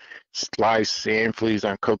cooler, sliced sand fleas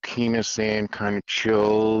on coquina sand, kind of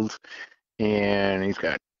chilled, and he's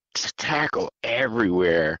got tackle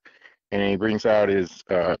everywhere. And he brings out his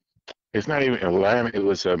it's not even a lamb, it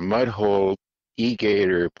was a mud hole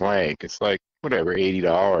e-gator blank. It's like whatever,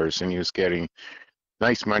 $80, and he was getting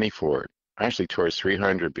nice money for it. Actually, towards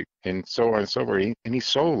 300, and so on and so forth. And he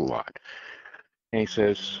sold a lot. And he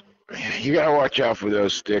says, "You gotta watch out for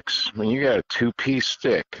those sticks. When you got a two-piece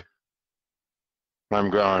stick," I'm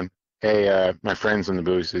going, "Hey, my friends in the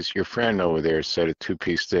booth says your friend over there said a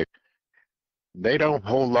two-piece stick. They don't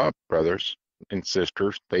hold up, brothers and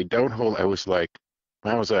sisters. They don't hold." I was like,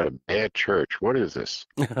 I was at a bad church. What is this?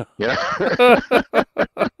 Yeah.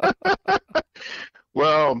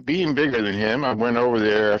 Well, being bigger than him, I went over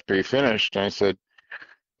there after he finished, and I said,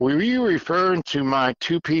 "Were you referring to my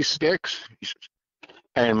two-piece sticks?"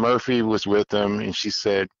 And Murphy was with them, and she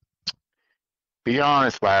said, "Be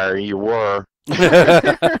honest, Larry, you were."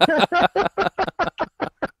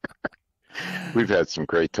 We've had some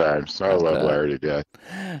great times. I I love bet. Larry to death.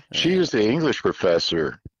 She Yeah. was the English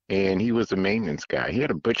professor, and he was the maintenance guy. He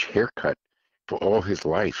had a butch haircut for all his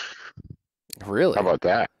life. How Really? about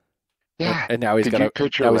that? Yeah. And now he's Could got you a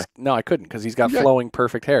picture? now he's no, I couldn't because he's got Yeah, flowing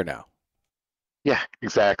perfect hair now. yeah,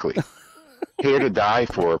 exactly. Hair to die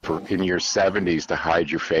for in your 70s to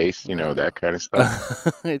hide your face, that kind of stuff.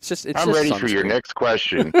 It's I'm just ready for your sunscreen. next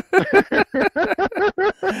question.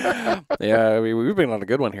 Yeah, I mean, we've been on a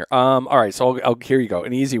good one here. All right, so here you go,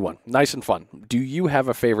 an easy one, nice and fun. Do you have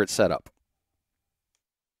a favorite setup?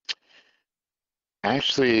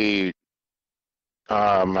 Actually,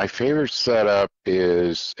 my favorite setup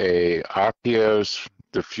is a Apios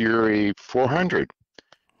the Fury 400,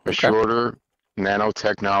 a Okay. shorter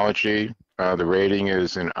nanotechnology. The rating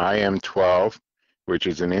is an IM12, which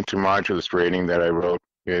is an intermodulus rating that I wrote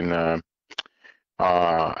in a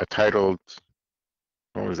titled,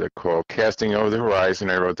 what was it called? Casting Over the Horizon.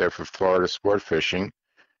 I wrote that for Florida Sport Fishing,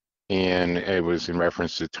 and it was in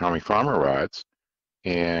reference to Tommy Farmer rods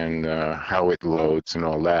and how it loads and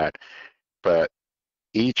all that. But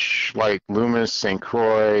each, like Loomis, St.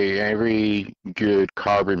 Croix, every good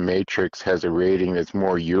carbon matrix has a rating that's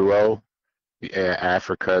more Euro,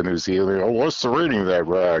 Africa, New Zealand. Oh, what's the rating of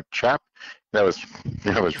that chap? That was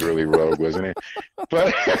that was really rogue, wasn't it?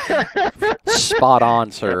 But Spot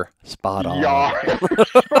on, sir. Spot on.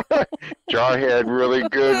 yeah, John had really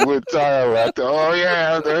good with dialect. Oh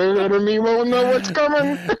yeah, the enemy won't know what's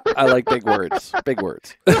coming. I like big words. Big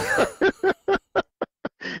words.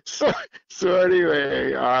 So so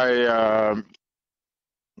anyway, I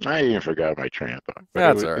even forgot my train of thought. But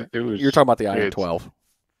That's all right. it was You're talking about the it's IM12.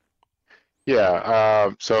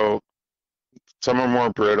 yeah. So some are more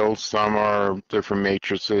brittle, some are different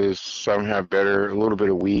matrices, some have better, a little bit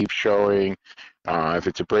of weave showing. If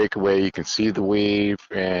it's a breakaway, you can see the weave,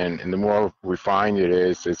 and the more refined it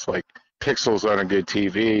is, it's like pixels on a good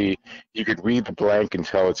TV. You could read the blank and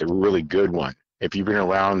tell it's a really good one. If you've been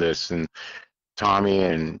around this, and Tommy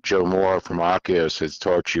and Joe Moore from Akios has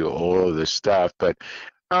taught you all of this stuff, but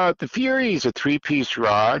the Fury is a three-piece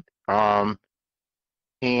rod. And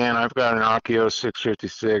I've got an Akio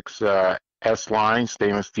 656 S-line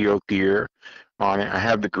stainless steel gear on it. I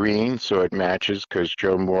have the green, so it matches because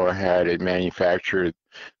Joe Moore had it manufactured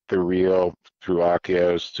the reel through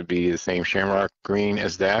Akios to be the same shamrock green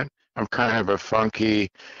as that. I'm kind of a funky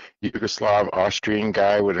Yugoslav Austrian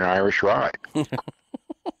guy with an Irish rod.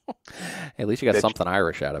 At least you got That, something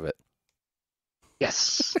Irish out of it.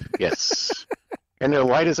 yes, yes. And they're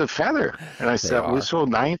light as a feather. And I They said, are. we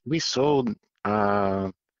sold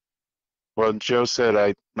well, Joe said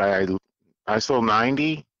I sold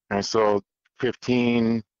 90. I sold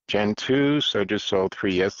 15 Gen 2, so I just sold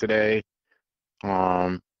 3 yesterday.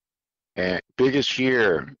 And biggest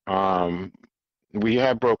year. We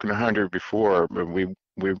have broken 100 before, but we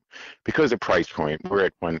because of price point, we're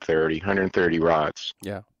at 130 rods.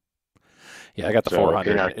 Yeah. Yeah, I got the So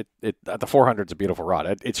 400. The 400's a beautiful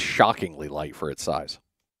rod. It's shockingly light for its size.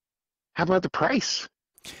 how about the price?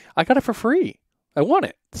 I got it for free. I won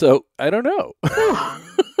it. So, I don't know.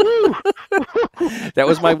 Woo! That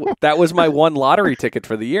was my one lottery ticket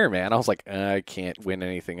for the year, man. I was like, I can't win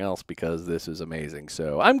anything else because this is amazing.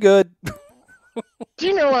 So, I'm good. Do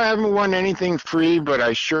you know I haven't won anything free, but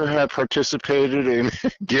I sure have participated in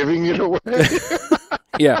giving it away?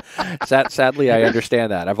 Yeah. Sadly, I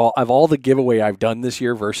understand that. Of all the giveaway I've done this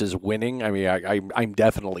year versus winning, I mean, I'm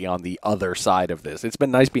definitely on the other side of this. It's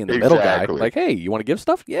been nice being the middle guy. Exactly. Like, hey, you want to give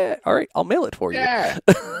stuff? Yeah. All right. I'll mail it for you. Yeah,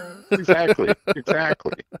 exactly.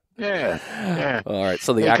 Yeah, yeah. All right.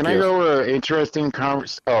 So the Hey, can I Akios. go interesting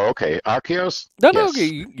conversation? Oh, okay. Akios? No, Yes.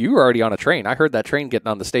 you were already on a train. I heard that train getting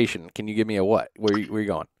on the station. Can you give me a what? Where you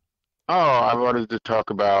going? Oh, I wanted to talk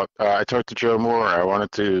about, I talked to Joe Moore. I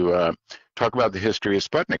wanted to talk about the history of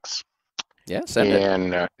Sputniks. Yeah, send it.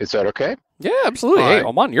 And is that okay? Yeah, absolutely. All Hey, right.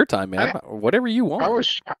 I'm on your time, man. I, Whatever you I want.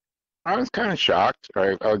 was I was kind of shocked.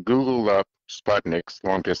 I Googled up Sputniks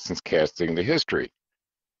long distance casting, the history.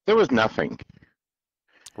 There was nothing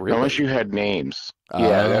unless Really? you had names.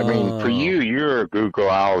 Yeah, I mean, for Oh. you, you're a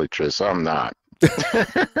Googleologist. I'm not.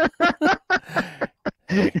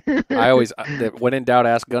 Hey, I always when in doubt,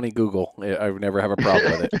 ask Gunny Google. I never have a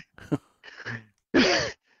problem with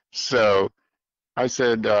it. So I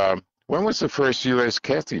said, when was the first U.S.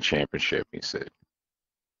 casting championship? He said,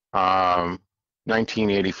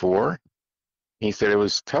 1984. He said it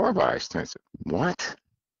was televised. And I said, what?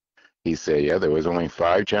 He said, yeah, there was only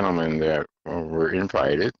 5 gentlemen that were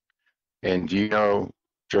invited. And do you know,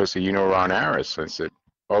 Josie, you know Ron Harris? I said,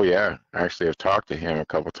 oh, yeah. Actually, I've talked to him a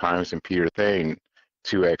couple times, and Peter Thane,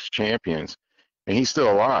 2 ex-champions, and he's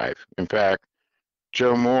still alive. In fact,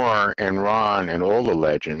 Joe Moore and Ron and all the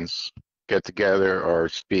legends get together or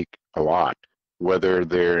speak a lot, whether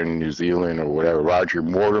they're in New Zealand or whatever. Roger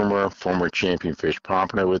Mortimer, former champion, fished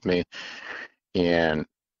Pompano with me. And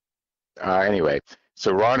anyway,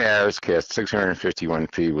 so Ron Harris cast 651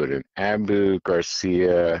 feet with an Abu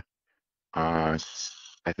Garcia. I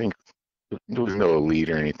think there was no lead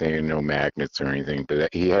or anything, no magnets or anything, but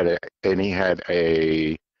he had a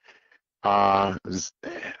let's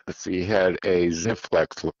see, he had a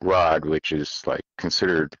Ziflex rod, which is like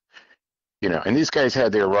considered, and these guys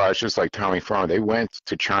had their rods just like Tommy Farmer. They went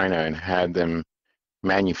to China and had them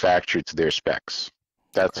manufactured to their specs.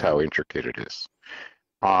 That's Okay. how intricate it is.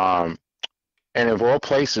 Um, and of all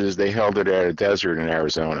places, they held it at a desert in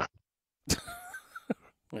Arizona.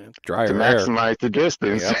 Yeah, to drier air. maximize the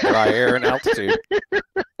distance. Yep, dry air and altitude.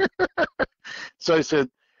 So I said,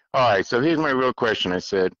 all right, so here's my real question. I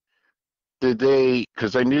said, did they,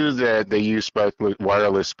 because I knew that they used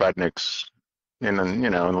wireless Sputniks in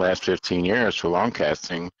the last 15 years for long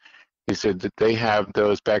casting. He said, did they have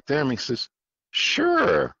those back then? He says,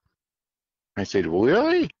 sure. I said,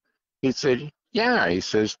 really? He said, yeah. He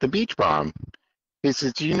says, the beach bomb. He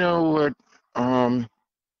says, do you know what, um,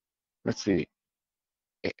 let's see,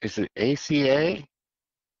 is it ACA?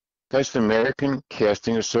 That's the American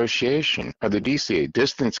Casting Association, or the DCA,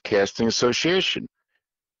 Distance Casting Association.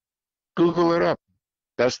 Google it up.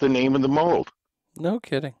 That's the name of the mold. No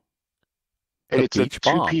kidding. And The it's a beach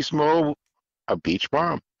bomb. two-piece mold, a beach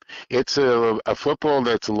bomb. It's a football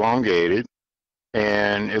that's elongated,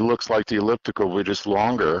 and it looks like the elliptical, but just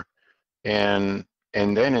longer. And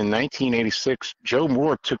and then in 1986, Joe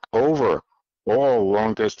Moore took over all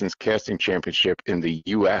long-distance casting championship in the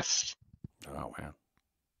U.S. Oh man.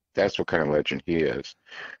 That's what kind of legend he is.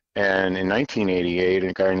 And in 1988,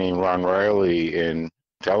 a guy named Ron Riley in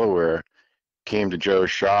Delaware came to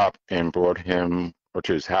Joe's shop and brought him, or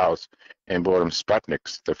to his house, and brought him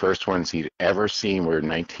Sputniks. The first ones he'd ever seen were in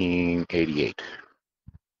 1988.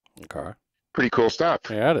 Okay. Pretty cool stuff.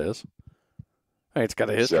 Yeah, it is. Hey, it's got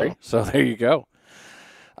a So, history. So there you go.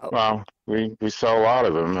 well, we sell a lot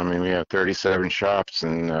of them. I mean, we have 37 shops,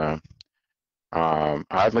 and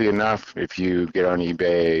oddly enough, if you get on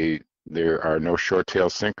eBay, there are no short tail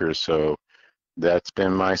sinkers. So that's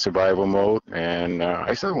been my survival mode, and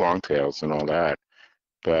I sell long tails and all that.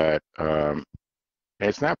 But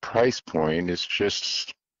it's not price point. It's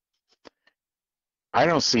just I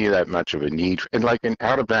don't see that much of a need. And like in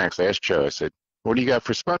Outer Banks, I asked Joe. I said, "What do you got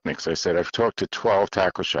for Sputniks?" I said, "I've talked to 12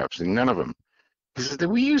 tackle shops, and none of them." He said,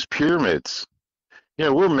 "We use pyramids. You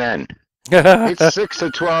know, we're men. It's 6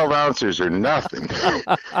 to 12 ounces or nothing.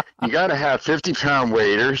 You got to have 50-pound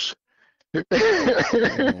waders.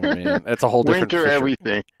 Oh man, that's a whole different Winter, fishery.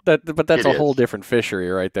 everything. But that's It a whole is. different fishery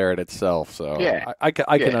right there in itself. So Yeah, I can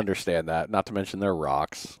yeah. understand that. Not to mention their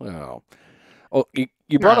rocks. Oh, oh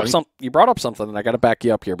you brought No, up you brought up something, and I got to back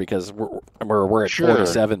you up here because we're at sure.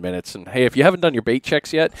 47 minutes. And hey, if you haven't done your bait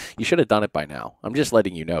checks yet, you should have done it by now. I'm just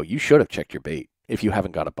letting you know. You should have checked your bait if you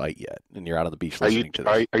haven't got a bite yet, and you're out on the beach Are you listening to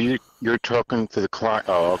this. you're talking to the client?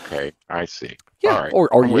 Oh, okay. I see. Yeah, All right. or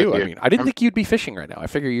I'm with you. I you. mean, I didn't I'm think you'd be fishing right now. I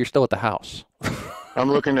figure you're still at the house. I'm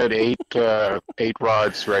looking at eight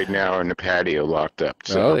rods right now in the patio locked up.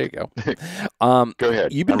 Oh, So there you go. go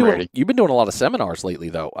ahead. You've been I'm ready. doing a lot of seminars lately,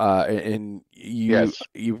 though, and Yes.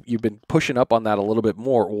 you've been pushing up on that a little bit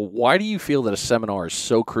more. Well, why do you feel that a seminar is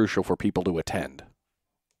so crucial for people to attend?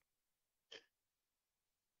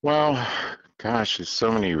 Well, gosh, there's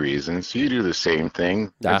so many reasons. You do the same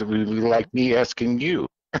thing. Ah, We like me asking you.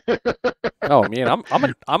 oh man,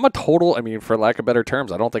 I'm a total. I mean, for lack of better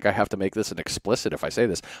terms, I don't think I have to make this an explicit if I say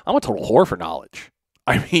this. I'm a total whore for knowledge.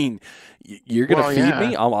 I mean, you're gonna Well, feed yeah.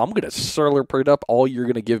 me. I'm gonna slurp it up all you're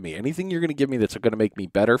gonna give me. Anything you're gonna give me that's gonna make me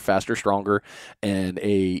better, faster, stronger, and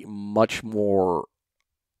a much more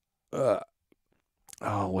uh,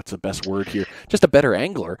 oh, what's the best word here? Just a better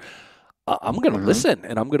angler. I'm gonna Hmm. listen,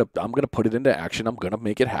 and I'm gonna put it into action. I'm gonna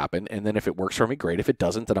make it happen, and then if it works for me, great. If it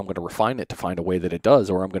doesn't, then I'm gonna refine it to find a way that it does,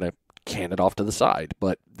 or I'm gonna can it off to the side.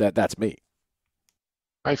 But that's me.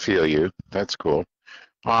 I feel you. That's cool.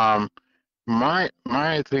 Um, my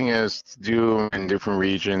thing is to do in different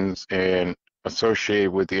regions and associate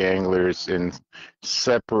with the anglers and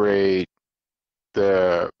separate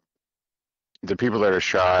the the people that are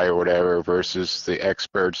shy or whatever versus the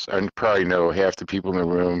experts. I probably know half the people in the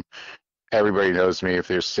room. Everybody knows me. If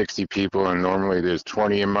there's 60 people and normally there's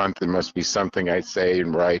 20 a month, there must be something I say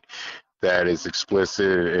and write that is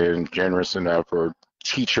explicit and generous enough or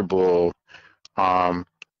teachable. Um,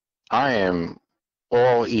 I am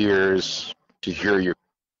all ears to hear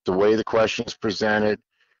the way the question is presented,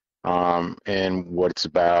 and what it's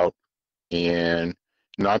about, and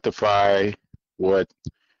not defy what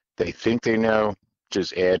they think they know,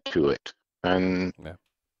 just add to it. And Yeah.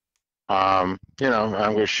 I'm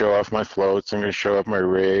going to show off my floats. I'm going to show off my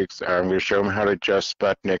rigs. I'm going to show them how to adjust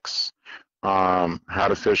Sputniks, how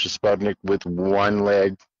to fish a Sputnik with one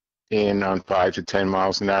leg in on 5 to 10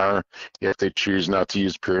 miles an hour if they choose not to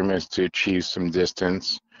use pyramids to achieve some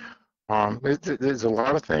distance. There's a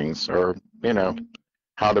lot of things, or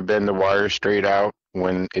how to bend the wire straight out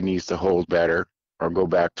when it needs to hold better, or go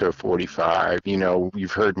back to a 45.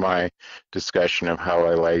 You've heard my discussion of how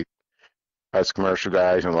I like us commercial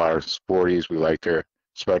guys and a lot of sporties. We like their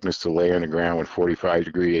Sputniks to lay on the ground with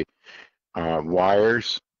 45-degree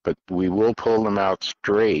wires, but we will pull them out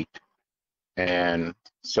straight And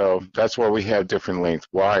so that's why we have different length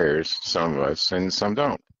wires, some of us, and some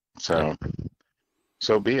don't. Yeah.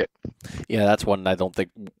 So be it. Yeah, that's one I don't think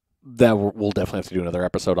that we'll definitely have to do another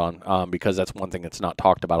episode on, because that's one thing that's not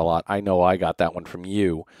talked about a lot. I know I got that one from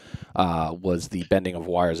you, was the bending of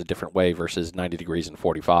wires a different way versus 90 degrees and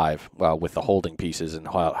 45, with the holding pieces and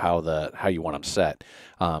how you want them set.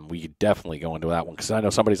 We could definitely go into that one because I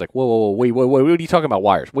know somebody's like, whoa, wait, what are you talking about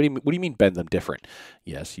wires? What do you mean bend them different?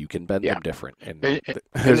 Yes, you can bend Yeah. them different, and And the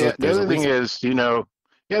there's a other thing reason. is,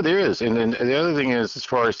 yeah, there is. And then the other thing is, as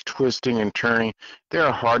far as twisting and turning, there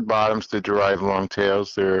are hard bottoms that derive long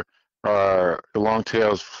tails. There are the long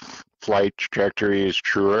tails flight trajectory is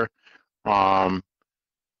truer. Um,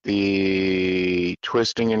 the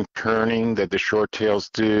twisting and turning that the short tails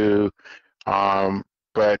do. Um,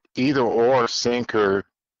 but either or sinker,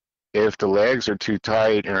 if the legs are too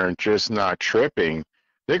tight and are just not tripping,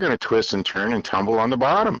 they're going to twist and turn and tumble on the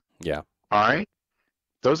bottom. Yeah, All right.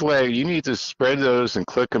 Those legs, you need to spread those and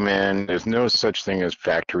click them in. There's no such thing as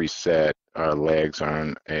factory set legs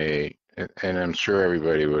on and I'm sure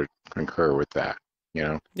everybody would concur with that, you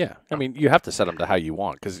know. yeah. I mean, you have to set them to how you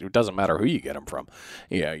want because it doesn't matter who you get them from.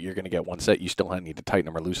 Yeah, you're going to get one set. You still need to tighten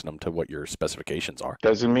them or loosen them to what your specifications are.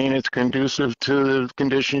 Doesn't mean it's conducive to the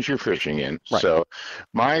conditions you're fishing in. Right. So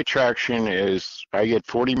my attraction is I get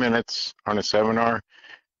 40 minutes on a seminar,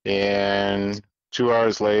 and 2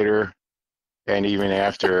 hours later, and even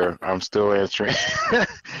after, I'm still answering.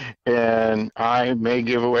 And I may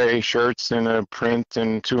give away shirts and a print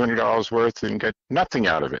and $200 worth and get nothing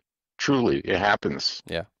out of it. Truly, it happens.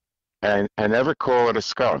 Yeah. And I never call it a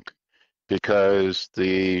skunk because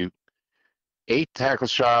the 8 tackle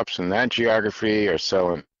shops in that geography are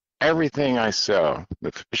selling everything I sell.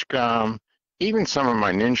 The fish gum, even some of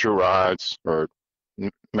my ninja rods or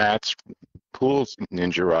Matt's Pool's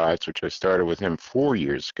ninja rods, which I started with him 4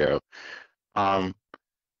 years ago. Um,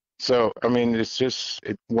 So, I mean, it's just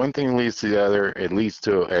one thing leads to the other. It leads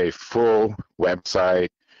to a full website,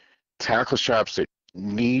 tackle shops that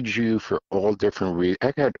need you for all different reasons.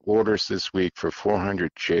 I got orders this week for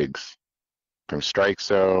 400 jigs from Strike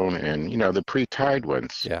Zone and, the pre-tied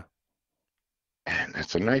ones. Yeah. And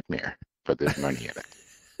that's a nightmare, but there's money in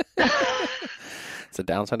it. It's a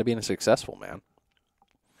downside to being successful, man.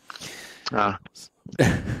 uh,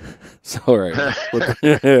 So, all right,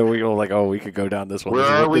 we go like, oh, we could go down this one. where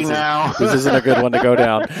are we now? This isn't a good one to go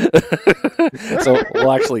down. So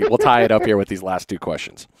we'll tie it up here with these last two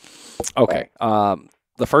questions. Okay.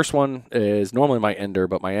 The first one is normally my ender,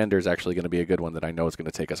 but my ender is actually going to be a good one that I know is going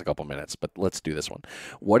to take us a couple minutes. But let's do this one.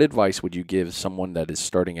 What advice would you give someone that is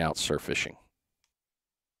starting out surf fishing?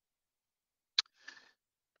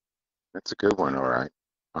 That's a good one, all right.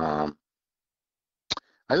 Um,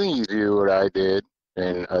 I think you do what I did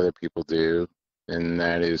and other people do, and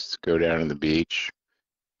that is to go down to the beach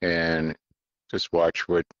and just watch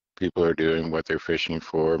what people are doing, what they're fishing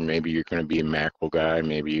for. Maybe you're going to be a mackerel guy.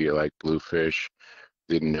 Maybe you like bluefish.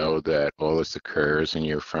 Didn't know that all this occurs, and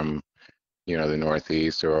you're from, the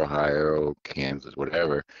Northeast or Ohio, Kansas,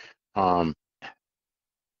 whatever.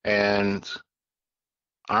 And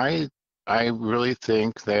I, I really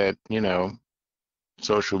think that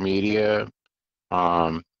social media.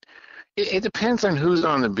 Um, it depends on who's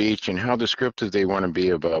on the beach and how descriptive they want to be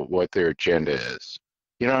about what their agenda is.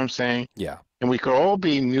 You know what I'm saying? Yeah. And we could all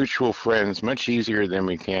be mutual friends much easier than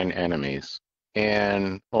we can enemies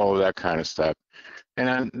and all of that kind of stuff.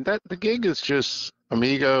 And that the gig is just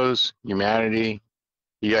amigos, humanity.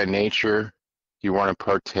 You got nature. You want to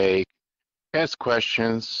partake, ask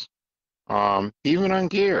questions, even on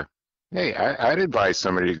gear. Hey, I'd advise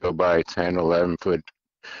somebody to go buy 10, 11 foot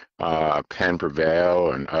Penn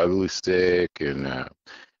Prevail and Ugly Stick and a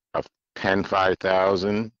Penn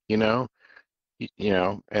 5000, and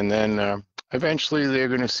then eventually they're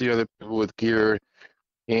going to see other people with gear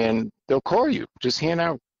and they'll call you. Just hand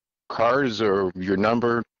out cards or your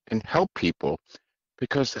number and help people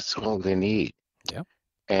because that's all they need. Yeah.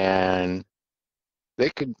 And they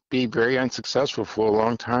could be very unsuccessful for a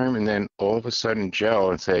long time and then all of a sudden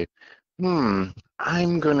gel and say,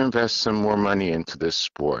 I'm going to invest some more money into this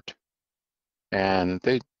sport. And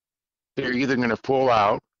they're either going to fall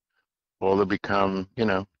out or they'll become,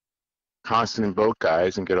 constant boat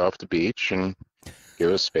guys and get off the beach and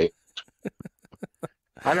give us space.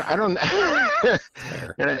 I don't, Fair.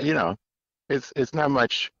 it's not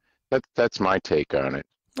much. That's my take on it.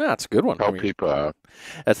 Yeah, that's a good one. Help people out.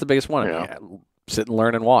 That's the biggest one. Sit and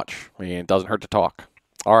learn and watch. I mean, it doesn't hurt to talk.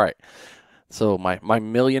 All right. So my $1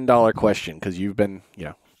 million question, because you've been,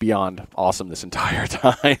 beyond awesome this entire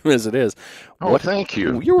time as it is. Oh, thank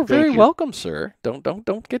you. You were Thank very you. welcome, sir.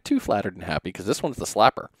 Don't get too flattered and happy because this one's the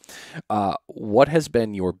slapper. What has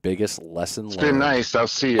been your biggest lesson It's learned? been nice. I'll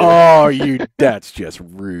see you. Oh, that's just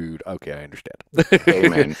rude. Okay, I understand.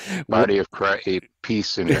 Amen. Body of Christ,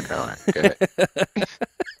 peace in your going. Okay.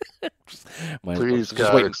 Please,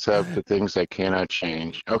 God, accept the things I cannot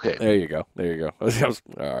change. Okay. There you go. There you go.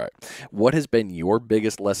 All right. What has been your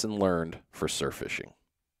biggest lesson learned for surf fishing?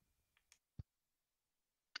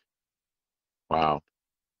 Wow.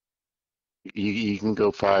 You can go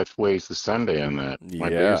 5 ways to Sunday on that. My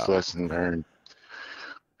biggest lesson learned.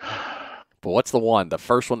 But what's the one? The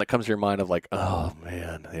first one that comes to your mind of like, oh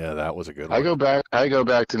man, yeah, that was a good one. I go back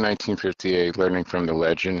to 1958, learning from the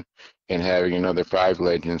legend and having another 5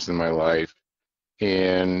 legends in my life.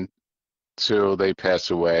 And so they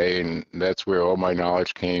pass away, and that's where all my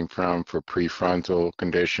knowledge came from for prefrontal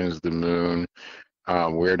conditions, the moon,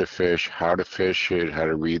 where to fish, how to fish it, how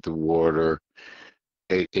to read the water.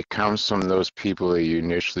 It comes from those people that you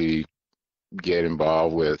initially get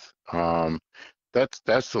involved with.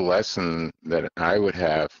 That's the lesson that I would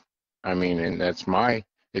have. I mean, and that's my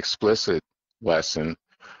explicit lesson.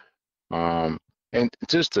 And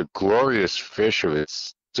just a glorious fish of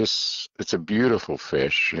it's a beautiful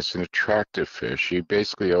fish. It's an attractive fish. You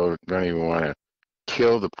basically don't even want to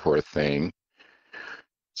kill the poor thing.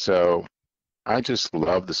 So I just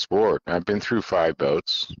love the sport. I've been through 5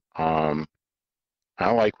 boats. I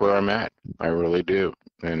like where I'm at. I really do.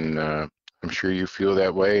 And I'm sure you feel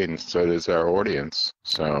that way, and so does our audience.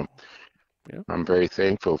 So yeah. I'm very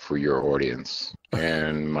thankful for your audience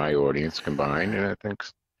and my audience combined. And I think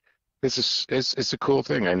it's a cool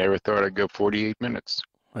thing. I never thought I'd go 48 minutes.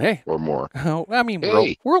 Hey. Or more. Oh, I mean,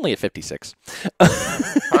 hey. we're only at 56.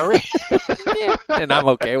 Are we? Yeah, and I'm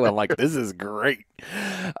okay with. I'm like, this is great.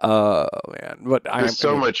 Man, but there's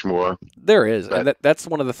so much more. There is, and that's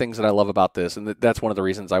one of the things that I love about this, and that's one of the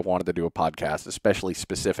reasons I wanted to do a podcast, especially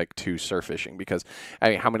specific to surf fishing, because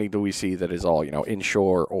I mean, how many do we see that is all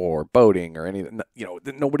inshore or boating or anything?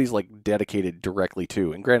 That nobody's like dedicated directly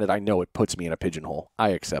to. And granted, I know it puts me in a pigeonhole. I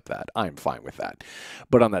accept that. I'm fine with that.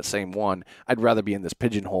 But on that same one, I'd rather be in this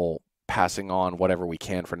pigeonhole, passing on whatever we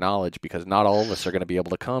can for knowledge, because not all of us are going to be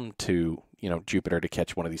able to come to Jupiter to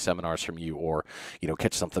catch one of these seminars from you, or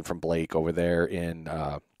catch something from Blake over there in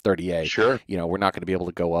 30A. Sure. We're not going to be able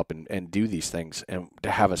to go up and do these things, and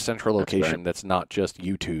to have a central location that's not just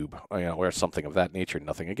YouTube, or something of that nature.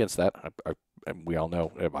 Nothing against that. We all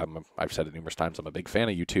know, I've said it numerous times, I'm a big fan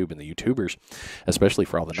of YouTube and the YouTubers, especially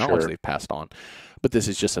for all the knowledge they've passed on. But this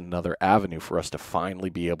is just another avenue for us to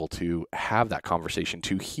finally be able to have that conversation,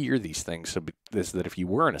 to hear these things, so that if you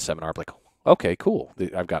were in a seminar, like, okay, cool,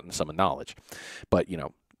 I've gotten some knowledge. But,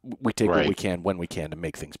 we take what we can when we can to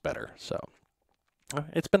make things better. So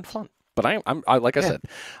it's been fun. But I like I said,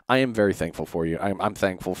 I am very thankful for you. I'm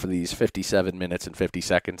thankful for these 57 minutes and 50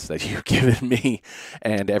 seconds that you've given me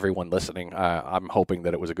and everyone listening. I'm hoping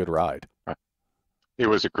that it was a good ride. It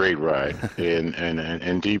was a great ride.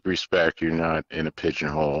 In deep respect, you're not in a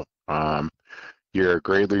pigeonhole. You're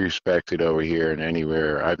greatly respected over here and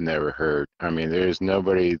anywhere I've never heard. I mean, there's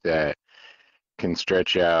nobody that can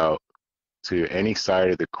stretch out to any side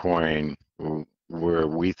of the coin where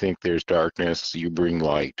we think there's darkness. You bring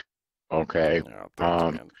light. Okay.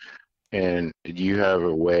 Thanks, and you have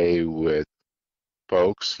a way with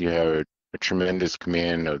folks. You have a tremendous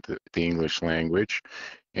command of the English language,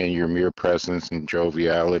 and your mere presence and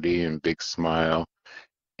joviality and big smile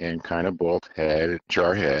and kind of bald head,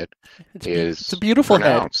 jarhead, it's a beautiful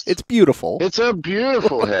pronounced. Head. It's beautiful. It's a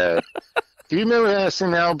beautiful head. Do you remember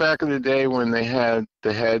SNL back in the day when they had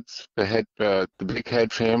the big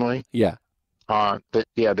head family? Yeah.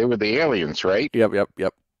 They were the aliens, right? Yep.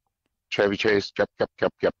 Chevy Chase, yep.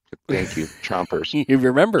 Thank you, Chompers. You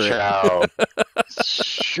remember Ciao.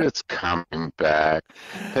 It's coming back.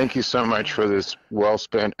 Thank you so much for this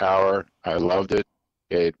well-spent hour. I loved it.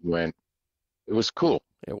 It was cool.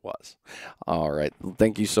 It was. All right.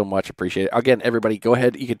 Thank you so much. Appreciate it. Again, everybody, go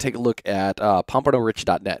ahead. You can take a look at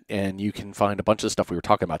pompanarich.net, and you can find a bunch of stuff we were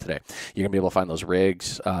talking about today. You're going to be able to find those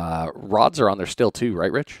rigs. Rods are on there still, too,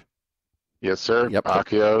 right, Rich? Yes, sir. Yep.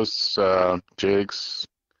 Akios, jigs,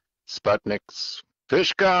 Sputniks,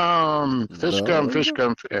 fish gum.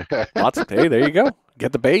 Lots of, hey, there you go.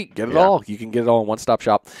 Get the bait, get it all. You can get it all in one-stop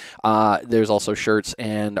shop. There's also shirts.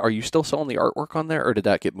 And are you still selling the artwork on there, or did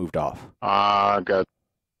that get moved off? I got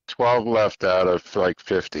 12 left out of like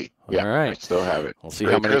 50. Yeah, all right. I still have it. We'll see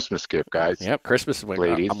Great how many Christmas gift, guys. Yep, Christmas.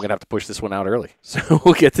 Ladies. I'm going to have to push this one out early. So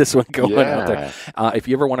we'll get this one going out there. If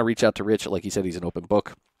you ever want to reach out to Rich, like he said, he's an open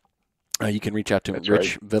book. You can reach out to That's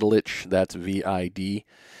Rich right. Vidulich. That's VIDULICH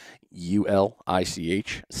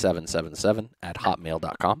 777 at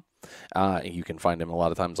hotmail.com. You can find him a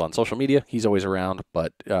lot of times on social media. He's always around,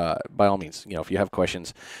 but by all means, if you have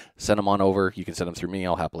questions, send them on over. You can send them through me.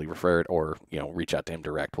 I'll happily refer it, or reach out to him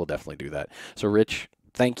direct. We'll definitely do that. So, Rich,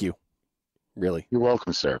 thank you. Really. You're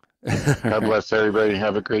welcome, sir. All God right. bless everybody.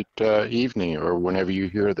 Have a great evening or whenever you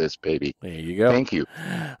hear this, baby. There you go. Thank you.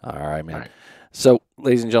 All right, All man. right. So,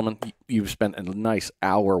 ladies and gentlemen, you've spent a nice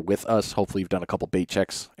hour with us. Hopefully, you've done a couple bait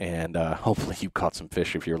checks, and hopefully, you caught some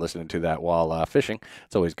fish if you're listening to that while fishing.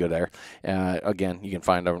 It's always good there. Again, you can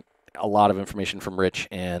find a lot of information from Rich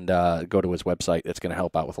and go to his website. It's going to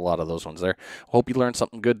help out with a lot of those ones there. Hope you learned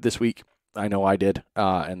something good this week. I know I did,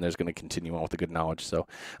 and there's going to continue on with the good knowledge. So,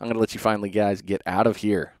 I'm going to let you finally, guys, get out of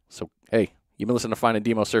here. So, hey. You've been listening to Find and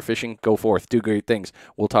Demo Surf Fishing. Go forth. Do great things.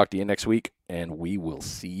 We'll talk to you next week, and we will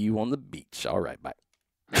see you on the beach. All right. Bye.